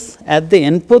bubbles at the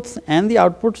inputs and the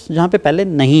outputs जहाँ पे पहले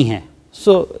नहीं है.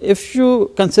 So, if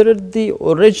you consider the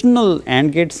original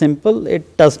AND gate symbol,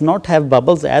 it does not have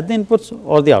bubbles at the inputs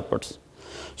or the outputs.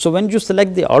 So, when you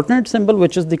select the alternate symbol,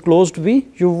 which is the closed V,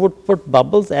 you would put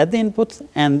bubbles at the inputs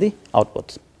and the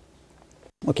outputs.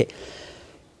 Okay.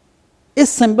 इस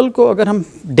symbol को अगर हम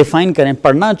define करें,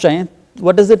 पढ़ना चाहें,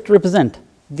 what does it represent?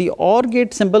 The OR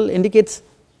gate symbol indicates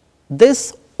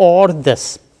this or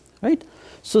this, right?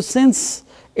 So, since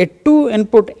a 2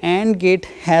 input AND gate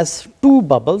has 2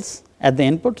 bubbles at the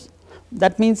inputs,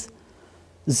 that means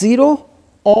 0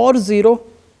 or 0,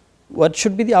 what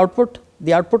should be the output?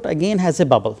 The output again has a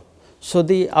bubble. So,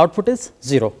 the output is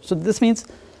 0. So, this means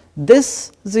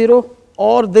this 0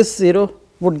 or this 0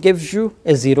 would give you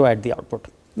a 0 at the output.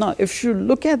 Now, if you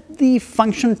look at the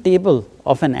function table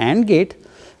of an AND gate,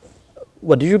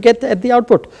 what do you get at the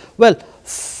output? Well,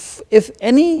 if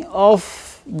any of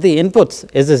the inputs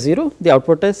is a 0, the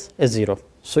output is a 0.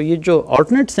 So, ये जो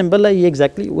alternate symbol है, ये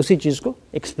exactly उसी चीज़ को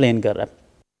explain कर रहा है.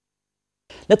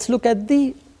 Let's look at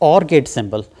the OR gate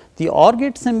symbol. The OR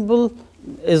gate symbol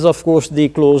is of course the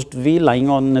closed V lying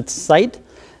on its side.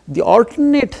 The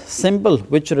alternate symbol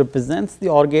which represents the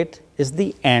OR gate is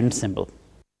the AND symbol.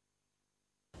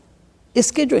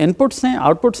 इसके जो inputs हैं,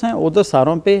 outputs हैं, उधर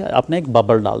सारों पे आपने एक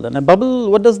bubble डाल देना. Bubble,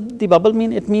 what does the bubble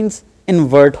mean? It means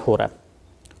invert हो रहा है.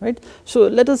 Right. So,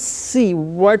 let us see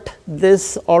what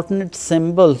this alternate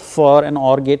symbol for an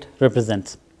OR gate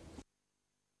represents.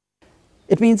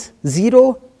 It means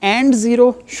 0 and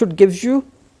 0 should give you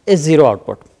a 0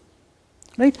 output.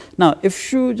 Right. Now,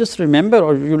 if you just remember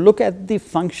or you look at the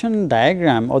function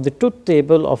diagram or the truth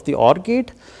table of the OR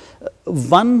gate,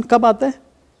 1 कब आता है?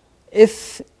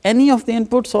 If any of the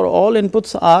inputs or all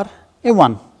inputs are a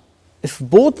 1. If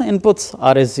both inputs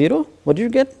are a 0, what do you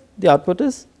get? The output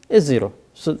is a 0.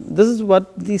 So, this is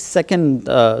what the second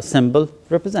symbol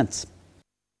represents.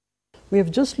 We have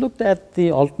just looked at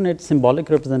the alternate symbolic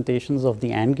representations of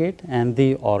the AND gate and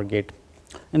the OR gate.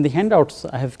 In the handouts,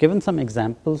 I have given some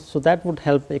examples, so that would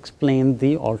help explain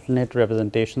the alternate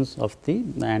representations of the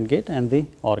AND gate and the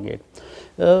OR gate.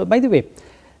 By the way,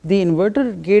 the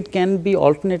inverter gate can be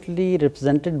alternately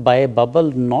represented by a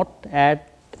bubble not at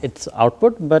its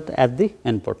output, but at the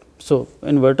input. So,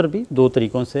 inverter भी दो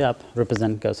तरीकों से आप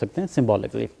represent कर सकते हैं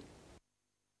symbolically.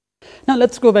 Now,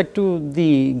 let's go back to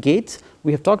the gates.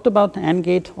 We have talked about AND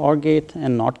gate, OR gate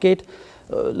and NOT gate.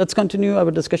 Let's continue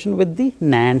our discussion with the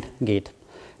NAND gate.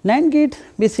 NAND gate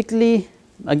basically,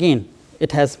 again,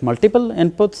 it has multiple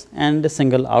inputs and a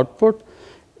single output.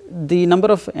 The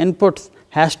number of inputs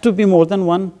has to be more than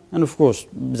 1 and of course,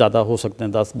 ज़्यादा हो सकते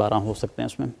हैं, 10-12 हो सकते हैं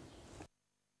इसमें.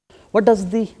 What does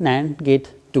the NAND gate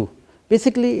do?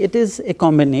 Basically, it is a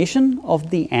combination of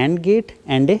the AND gate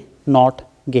and a NOT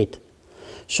gate.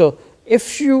 So,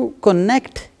 if you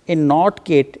connect a NOT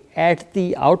gate at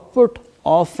the output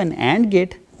of an AND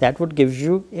gate, that would give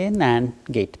you a NAND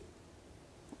gate.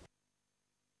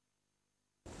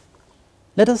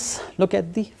 Let us look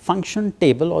at the function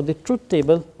table or the truth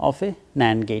table of a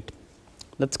NAND gate.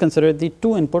 Let us consider the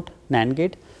 2 input NAND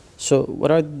gate. So, what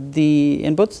are the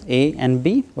inputs A and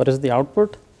B? What is the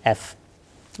output? F.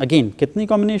 Again, कितनी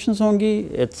combinations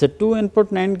होंगी? It's a 2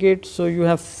 input NAND gate. So, you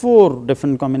have 4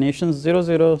 different combinations 0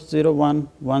 0, 0 1,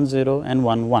 1 0 and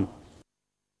 1 1.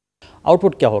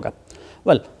 Output क्या होगा?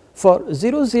 Well, for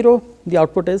 0 0 the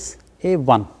output is a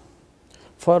 1.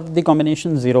 For the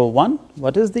combination 0 1,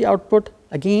 what is the output?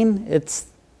 Again, it's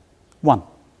 1.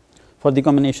 For the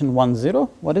combination 1 0,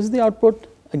 what is the output?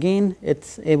 Again,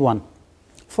 it's a 1.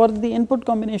 For the input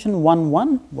combination 1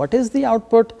 1, what is the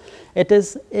output? It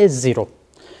is a 0.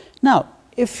 Now,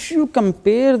 if you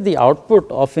compare the output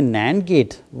of a NAND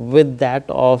gate with that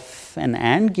of an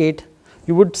AND gate,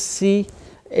 you would see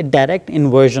a direct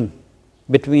inversion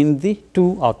between the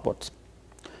 2 outputs.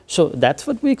 So, that is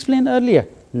what we explained earlier.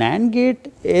 NAND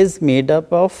gate is made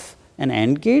up of an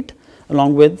AND gate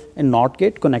along with a NOT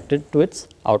gate connected to its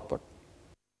output.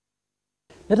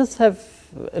 Let us have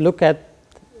a look at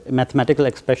a mathematical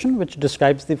expression which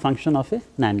describes the function of a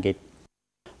NAND gate.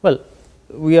 Well,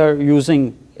 we are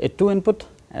using a 2 input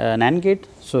NAND gate.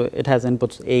 So, it has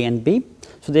inputs A and B.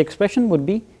 So, the expression would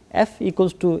be F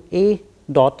equals to A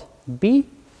dot B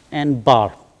and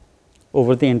bar.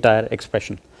 over the entire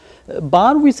expression.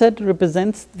 Bar we said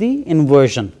represents the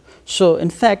inversion. So, in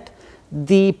fact,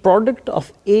 the product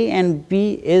of A and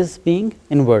B is being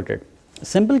inverted.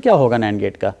 Symbol क्या होगा NAND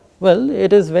gate का? Well,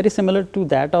 it is very similar to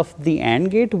that of the AND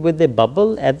gate with a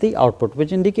bubble at the output,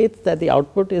 which indicates that the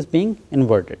output is being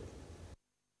inverted.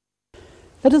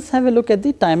 Let us have a look at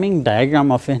the timing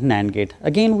diagram of a NAND gate.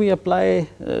 Again, we apply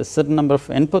a certain number of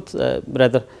inputs,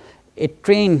 rather a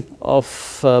train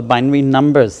of binary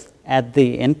numbers at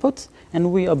the inputs,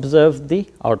 and we observe the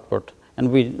output,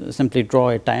 and we simply draw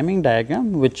a timing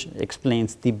diagram which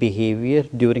explains the behavior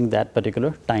during that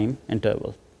particular time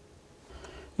interval.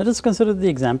 Let us consider the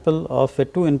example of a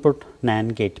 2-input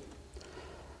NAND gate.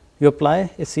 You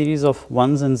apply a series of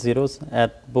 1s and 0s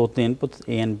at both the inputs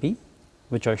A and B,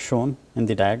 which are shown in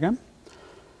the diagram.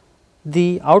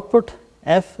 The output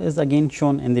F is again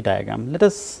shown in the diagram. Let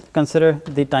us consider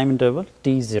the time interval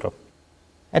T0.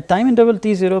 At time interval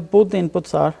T0, both the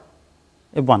inputs are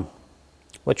a 1.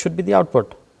 What should be the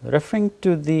output? Referring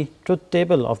to the truth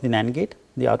table of the NAND gate,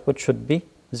 the output should be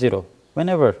 0.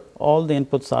 Whenever all the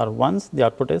inputs are 1s, the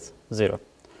output is 0.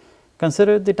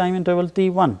 Consider the time interval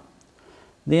T1.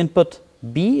 The input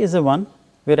B is a 1,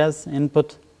 whereas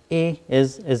input A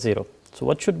is a 0. So,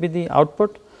 what should be the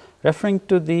output? Referring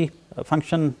to the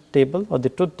function table or the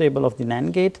truth table of the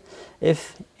NAND gate,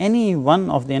 if any one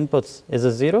of the inputs is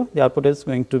a 0, the output is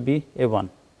going to be a 1.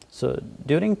 So,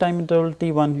 during time interval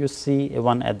T1, you see a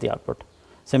 1 at the output.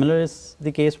 Similar is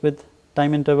the case with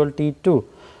time interval T2.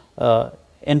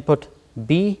 Input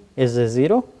B is a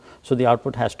 0, so the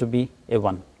output has to be a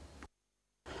 1.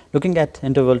 Looking at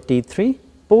interval T3,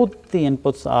 both the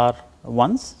inputs are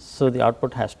 1s, so the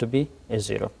output has to be a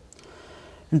 0.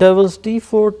 Intervals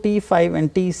T4, T5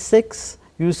 and T6,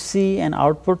 you see an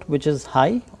output which is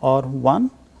high or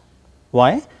 1.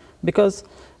 Why? Because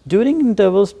during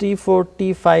intervals T4,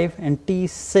 T5 and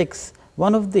T6,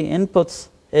 one of the inputs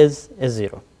is a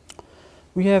 0.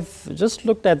 We have just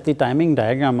looked at the timing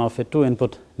diagram of a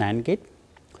 2-input NAND gate.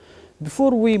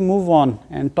 Before we move on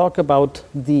and talk about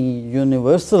the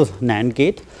universal NAND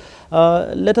gate,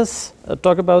 let us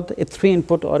talk about a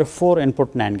 3-input or a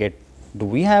 4-input NAND gate. Do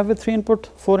we have a 3-input,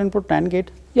 4-input NAND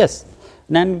gate? Yes,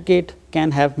 NAND gate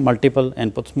can have multiple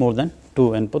inputs, more than 2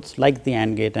 inputs, like the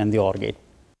AND gate and the OR gate.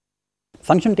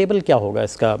 Function table क्या होगा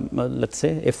इसका? Let's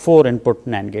say a 4-input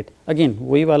NAND gate. Again,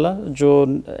 वही वाला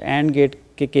जो AND gate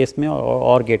के case में और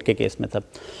OR gate के केस में था.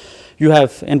 You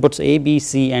have inputs A, B,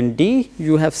 C and D.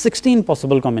 You have 16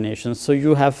 possible combinations. So,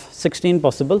 you have 16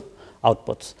 possible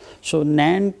outputs. So,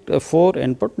 NAND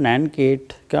 4-input NAND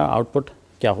gate का output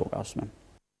क्या होगा उसमें?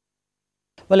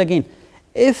 Well, again,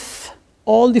 if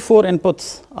all the 4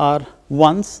 inputs are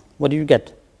 1s, what do you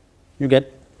get? You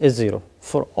get a 0.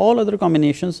 For all other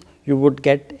combinations, you would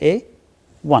get a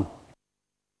 1.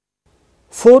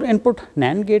 4-input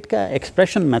NAND gate का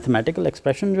expression, mathematical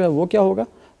expression जो है वो क्या होगा?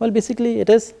 Well, basically it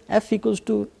is F equals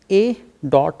to A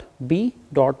dot B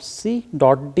dot C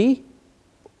dot D,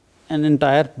 an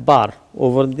entire bar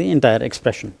over the entire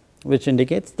expression, which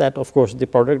indicates that of course the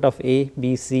product of A,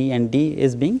 B, C and D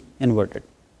is being inverted.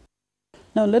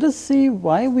 Now, let us see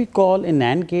why we call a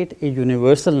NAND gate a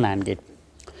universal NAND gate.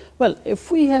 Well, if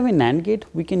we have a NAND gate,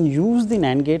 we can use the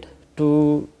NAND gate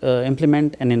to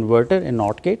implement an inverter, a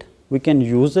NOT gate. We can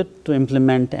use it to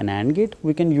implement an AND gate.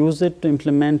 We can use it to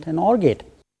implement an OR gate.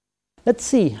 Let's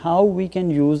see how we can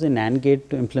use a NAND gate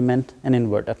to implement an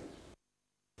inverter.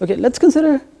 Okay, let's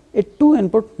consider a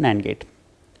 2-input NAND gate.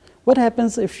 What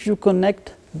happens if you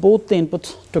connect both the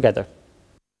inputs together?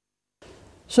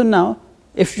 So, now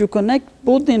if you connect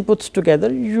both the inputs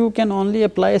together, you can only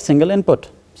apply a single input.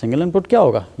 Single input क्या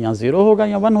होगा? यहाँ 0 होगा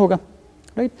या 1 होगा,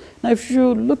 right? Now, if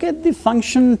you look at the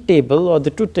function table or the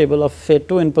truth table of a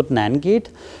 2-input NAND gate,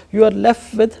 you are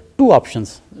left with 2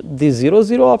 options, the 0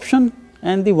 0 option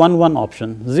and the 1 1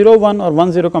 option. 0 1 or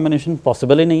 1 0 combination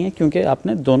possible ही नहीं है क्योंकि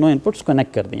आपने दोनों inputs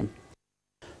connect कर दिए.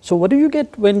 So, what do you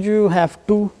get when you have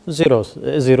 2 zeros,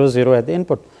 0 0 at the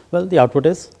input? Well, the output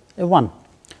is a 1.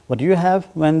 What do you have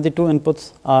when the 2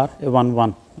 inputs are a 1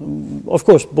 1? Of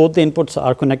course, both the inputs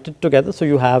are connected together, so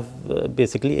you have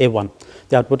basically a 1.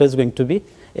 The output is going to be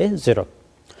a 0.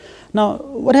 Now,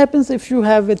 what happens if you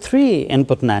have a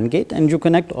 3-input NAND gate and you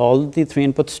connect all the 3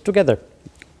 inputs together?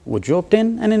 Would you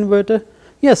obtain an inverter?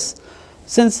 Yes,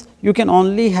 since you can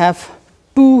only have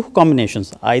 2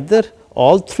 combinations, either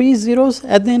all 3 zeros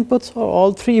at the inputs or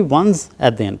all 3 1s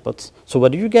at the inputs. So,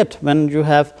 what do you get when you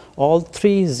have all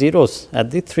 3 zeros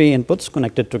at the 3 inputs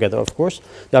connected together? Of course,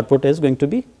 the output is going to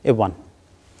be a 1.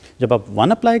 जब आप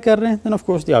 1 apply कर रहे हैं, then of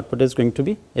course the output is going to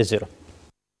be a 0.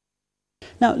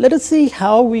 Now, let us see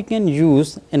how we can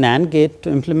use an AND gate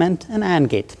to implement an AND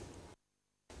gate.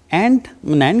 And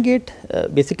NAND gate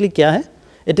basically क्या है?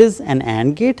 It is an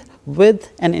AND gate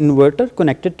with an inverter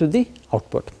connected to the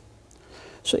output.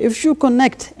 So, if you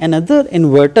connect another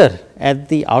inverter at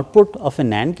the output of a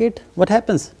NAND gate, what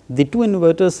happens? The two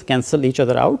inverters cancel each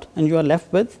other out and you are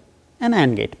left with an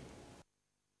AND gate.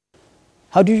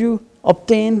 How do you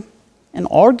obtain an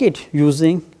OR gate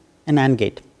using an AND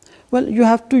gate? Well, you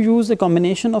have to use a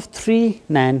combination of 3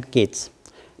 NAND gates.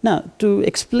 Now, to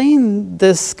explain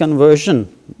this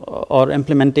conversion or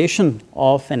implementation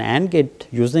of an AND gate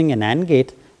using an AND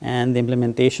gate and the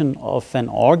implementation of an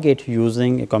OR gate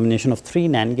using a combination of 3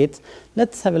 NAND gates, let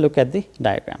us have a look at the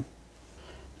diagram.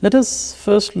 Let us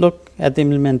first look at the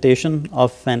implementation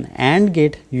of an AND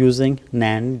gate using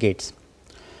NAND gates.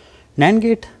 NAND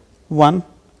gate 1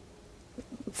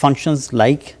 functions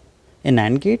like a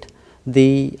NAND gate.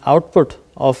 The output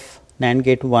of NAND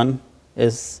gate 1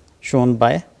 is shown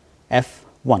by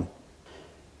F1.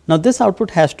 Now, this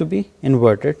output has to be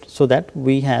inverted so that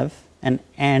we have an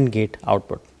AND gate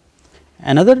output.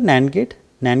 Another NAND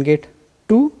gate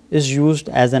 2 is used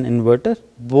as an inverter.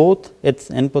 Both its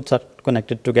inputs are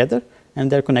connected together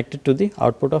and they are connected to the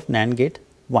output of NAND gate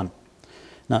 1.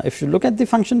 Now, if you look at the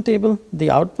function table, the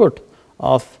output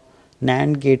of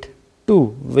NAND gate 2,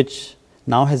 which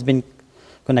now has been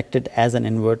connected as an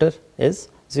inverter, is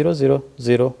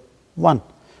 0001,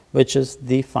 which is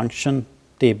the function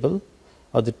table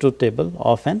or the truth table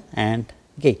of an AND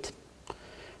gate.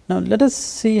 Now, let us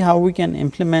see how we can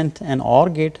implement an OR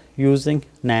gate using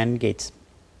NAND gates.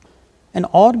 An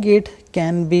OR gate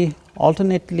can be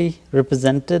alternately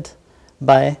represented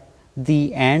by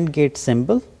the AND gate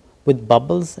symbol with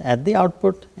bubbles at the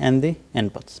output and the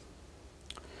inputs.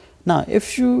 Now,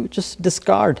 if you just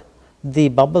discard the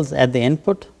bubbles at the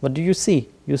input, what do you see?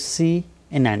 You see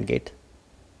an AND gate.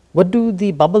 What do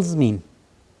the bubbles mean?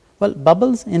 Well,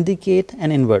 bubbles indicate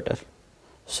an inverter.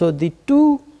 So, the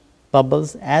 2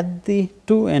 bubbles at the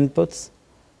 2 inputs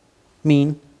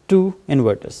mean 2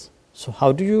 inverters. So,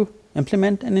 how do you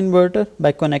implement an inverter?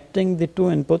 By connecting the 2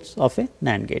 inputs of a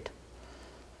NAND gate.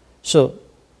 So,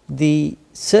 the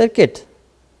circuit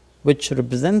which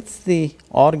represents the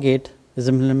OR gate is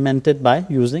implemented by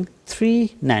using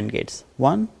 3 NAND gates,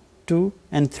 1, 2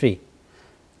 and 3.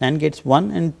 NAND gates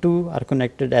 1 and 2 are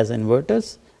connected as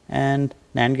inverters and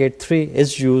NAND gate 3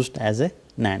 is used as a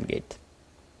NAND gate.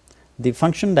 The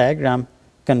function diagram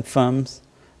confirms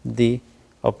the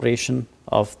operation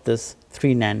of this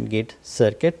 3 NAND gate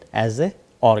circuit as a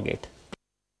OR gate.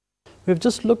 We have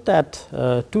just looked at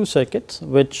 2 circuits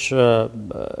which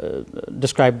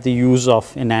describe the use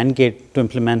of an AND gate to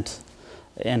implement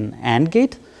an AND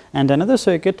gate, and another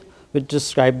circuit which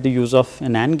describes the use of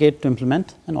an AND gate to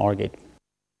implement an OR gate.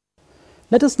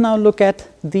 Let us now look at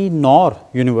the NOR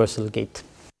universal gate.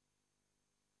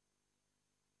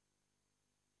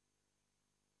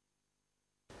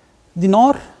 The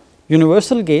NOR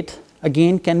universal gate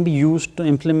again can be used to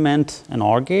implement an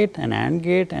OR gate, an AND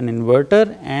gate, an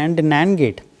inverter and a NAND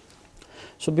gate.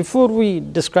 So, before we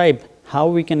describe how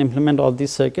we can implement all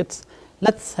these circuits,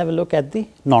 let us have a look at the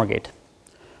NOR gate.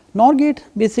 NOR gate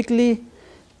basically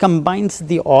combines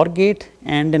the OR gate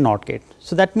and a NOT gate.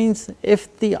 So, that means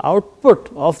if the output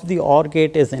of the OR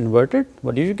gate is inverted,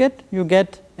 what do you get? You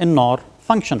get a NOR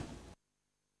function.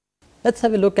 Let us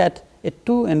have a look at a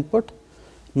 2 input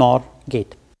NOR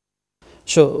gate.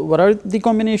 So, what are the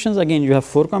combinations? Again, you have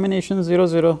 4 combinations 0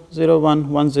 0, 0 1,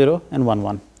 1 0 and 1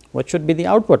 1. What should be the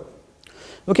output?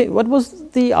 Okay, what was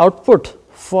the output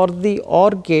for the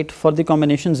OR gate for the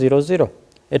combination 0 0?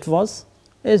 It was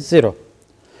a 0.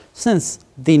 Since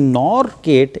the NOR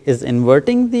gate is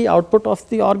inverting the output of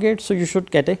the OR gate, so you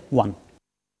should get a 1.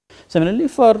 Similarly,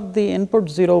 for the input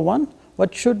 0 1,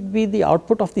 what should be the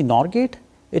output of the NOR gate?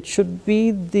 It should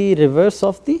be the reverse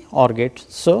of the OR gate.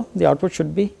 So, the output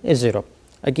should be a 0.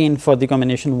 Again, for the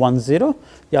combination 1 0,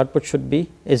 the output should be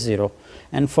a 0,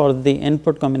 and for the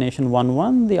input combination 1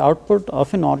 1, the output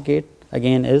of an OR gate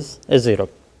again is a 0.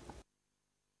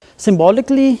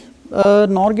 Symbolically,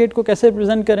 NOR gate को कैसे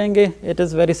represent करेंगे? It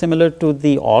is very similar to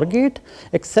the OR gate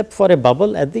except for a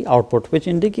bubble at the output, which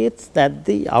indicates that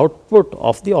the output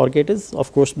of the OR gate is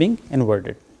of course being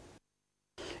inverted.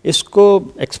 इसको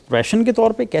expression के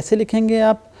तौर पे कैसे लिखेंगे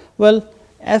आप? Well,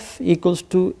 F equals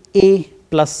to A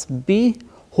plus B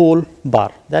whole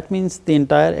bar. That means the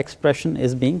entire expression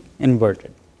is being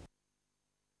inverted.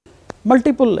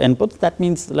 Multiple inputs, that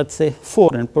means let's say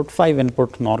 4 input, 5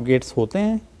 input NOR gates होते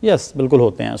हैं? Yes, बिल्कुल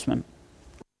होते हैं उसमें.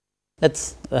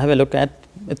 Let's have a look at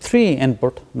a 3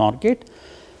 input NOR gate.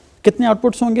 कितने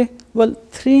outputs होंगे? Well,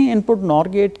 3 input NOR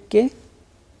gate के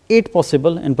 8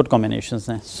 possible input combinations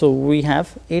हैं. So, we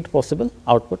have 8 possible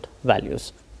output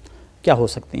values. क्या हो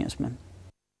सकती हैं इसमें?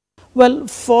 Well,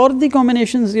 for the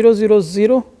combination 0 0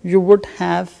 0 you would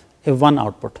have a 1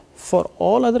 output. For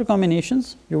all other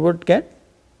combinations you would get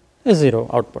a 0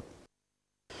 output.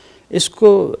 इसको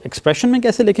expression में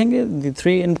कैसे लिखेंगे? The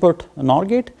 3 input NOR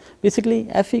gate, basically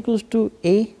f equals to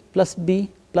a plus b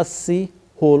plus c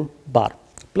whole bar.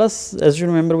 Plus, as you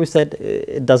remember, we said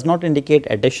it does not indicate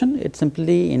addition, it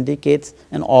simply indicates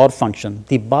an OR function.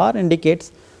 The bar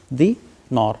indicates the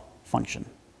NOR function.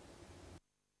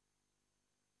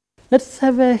 Let's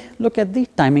have a look at the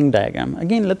timing diagram.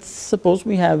 Again, let's suppose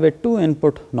we have a 2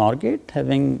 input NOR gate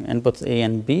having inputs A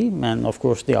and B and of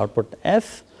course the output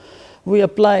F. We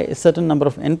apply a certain number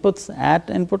of inputs at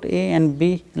input A and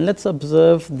B, and let's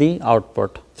observe the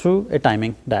output through a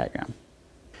timing diagram.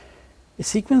 A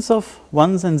sequence of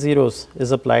 1s and 0s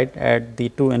is applied at the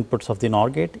 2 inputs of the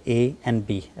NOR gate A and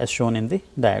B as shown in the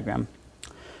diagram.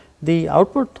 The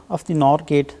output of the NOR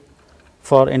gate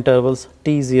for intervals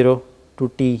t0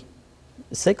 to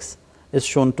t6 is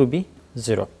shown to be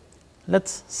 0.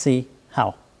 Let's see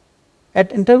how.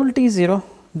 At interval t0,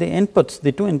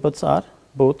 the two inputs are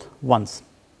both 1s.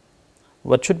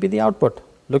 What should be the output?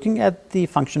 Looking at the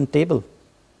function table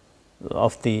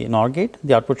of the NOR gate,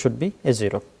 the output should be a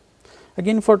 0.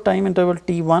 Again, for time interval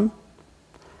t1,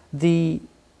 the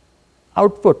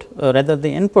output rather the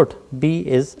input b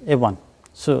is a 1.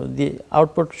 So, the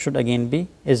output should again be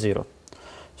a 0.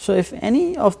 So, if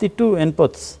any of the two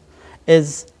inputs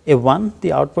is a 1,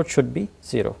 the output should be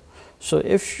 0. So,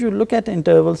 if you look at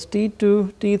intervals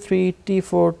t2, t3,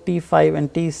 t4, t5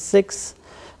 and t6,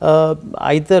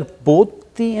 either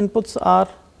both the inputs are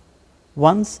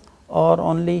 1s or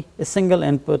only a single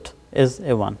input is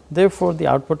a 1. Therefore, the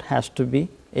output has to be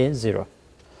a 0.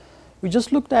 We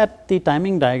just looked at the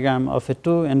timing diagram of a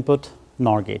 2 input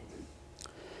NOR gate.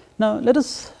 Now, let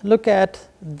us look at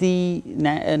the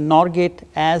NOR gate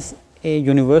as a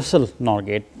universal NOR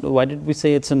gate. Why did we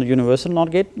say it is a universal NOR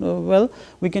gate? Well,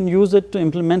 we can use it to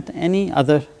implement any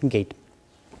other gate.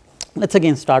 Let us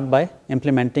again start by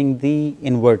implementing the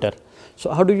inverter.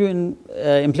 So, how do you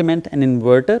implement an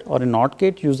inverter or a NOT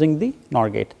gate using the NOR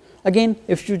gate? Again,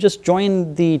 if you just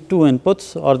join the two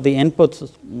inputs or the inputs,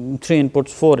 3 inputs,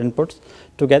 4 inputs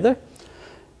together,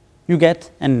 you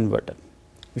get an inverter.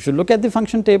 If you look at the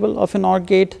function table of an OR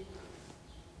gate,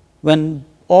 when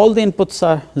all the inputs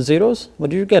are zeros, what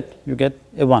do you get? You get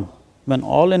a 1. When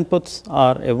all inputs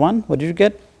are a 1, what do you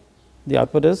get? The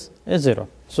output is a 0.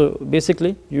 So,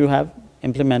 basically you have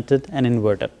implemented an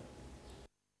inverter.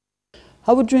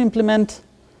 How would you implement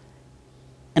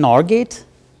an OR gate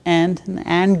and an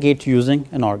AND gate using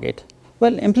an OR gate?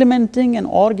 Well, implementing an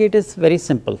OR gate is very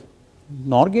simple.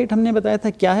 NOR gate हमने बताया था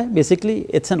क्या है? Basically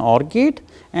it's an OR gate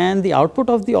and the output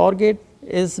of the OR gate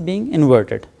is being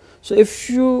inverted. So, if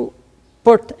you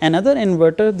put another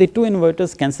inverter, the two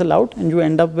inverters cancel out and you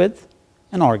end up with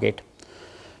an OR gate.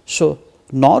 So,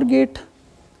 NOR gate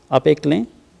आप एक लें,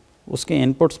 उसके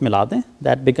inputs मिला दें,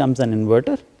 that becomes an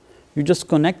inverter. You just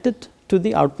connect it to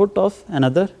the output of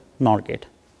another NOR gate.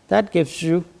 That gives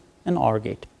you an OR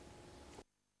gate.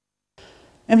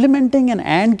 Implementing an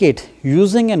AND gate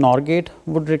using a NOR gate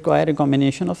would require a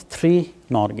combination of 3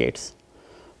 NOR gates.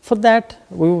 For that,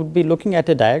 we would be looking at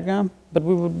a diagram, but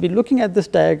we would be looking at this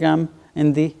diagram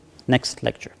in the next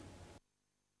lecture.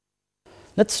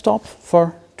 Let's stop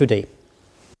for today.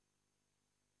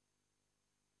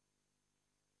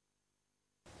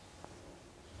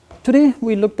 Today,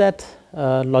 we looked at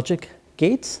logic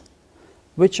gates,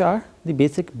 which are the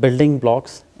basic building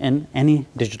blocks in any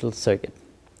digital circuit.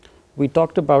 We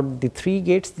talked about the 3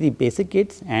 gates, the basic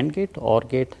gates, AND gate, OR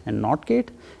gate and NOT gate,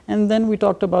 and then we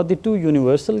talked about the 2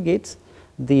 universal gates,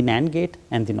 the NAND gate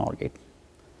and the NOR gate.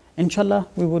 Inshallah,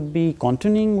 we would be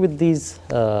continuing with these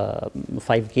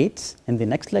 5 gates in the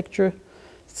next lecture.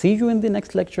 See you in the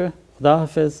next lecture. Khuda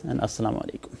Hafiz and Assalamu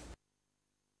Alaikum.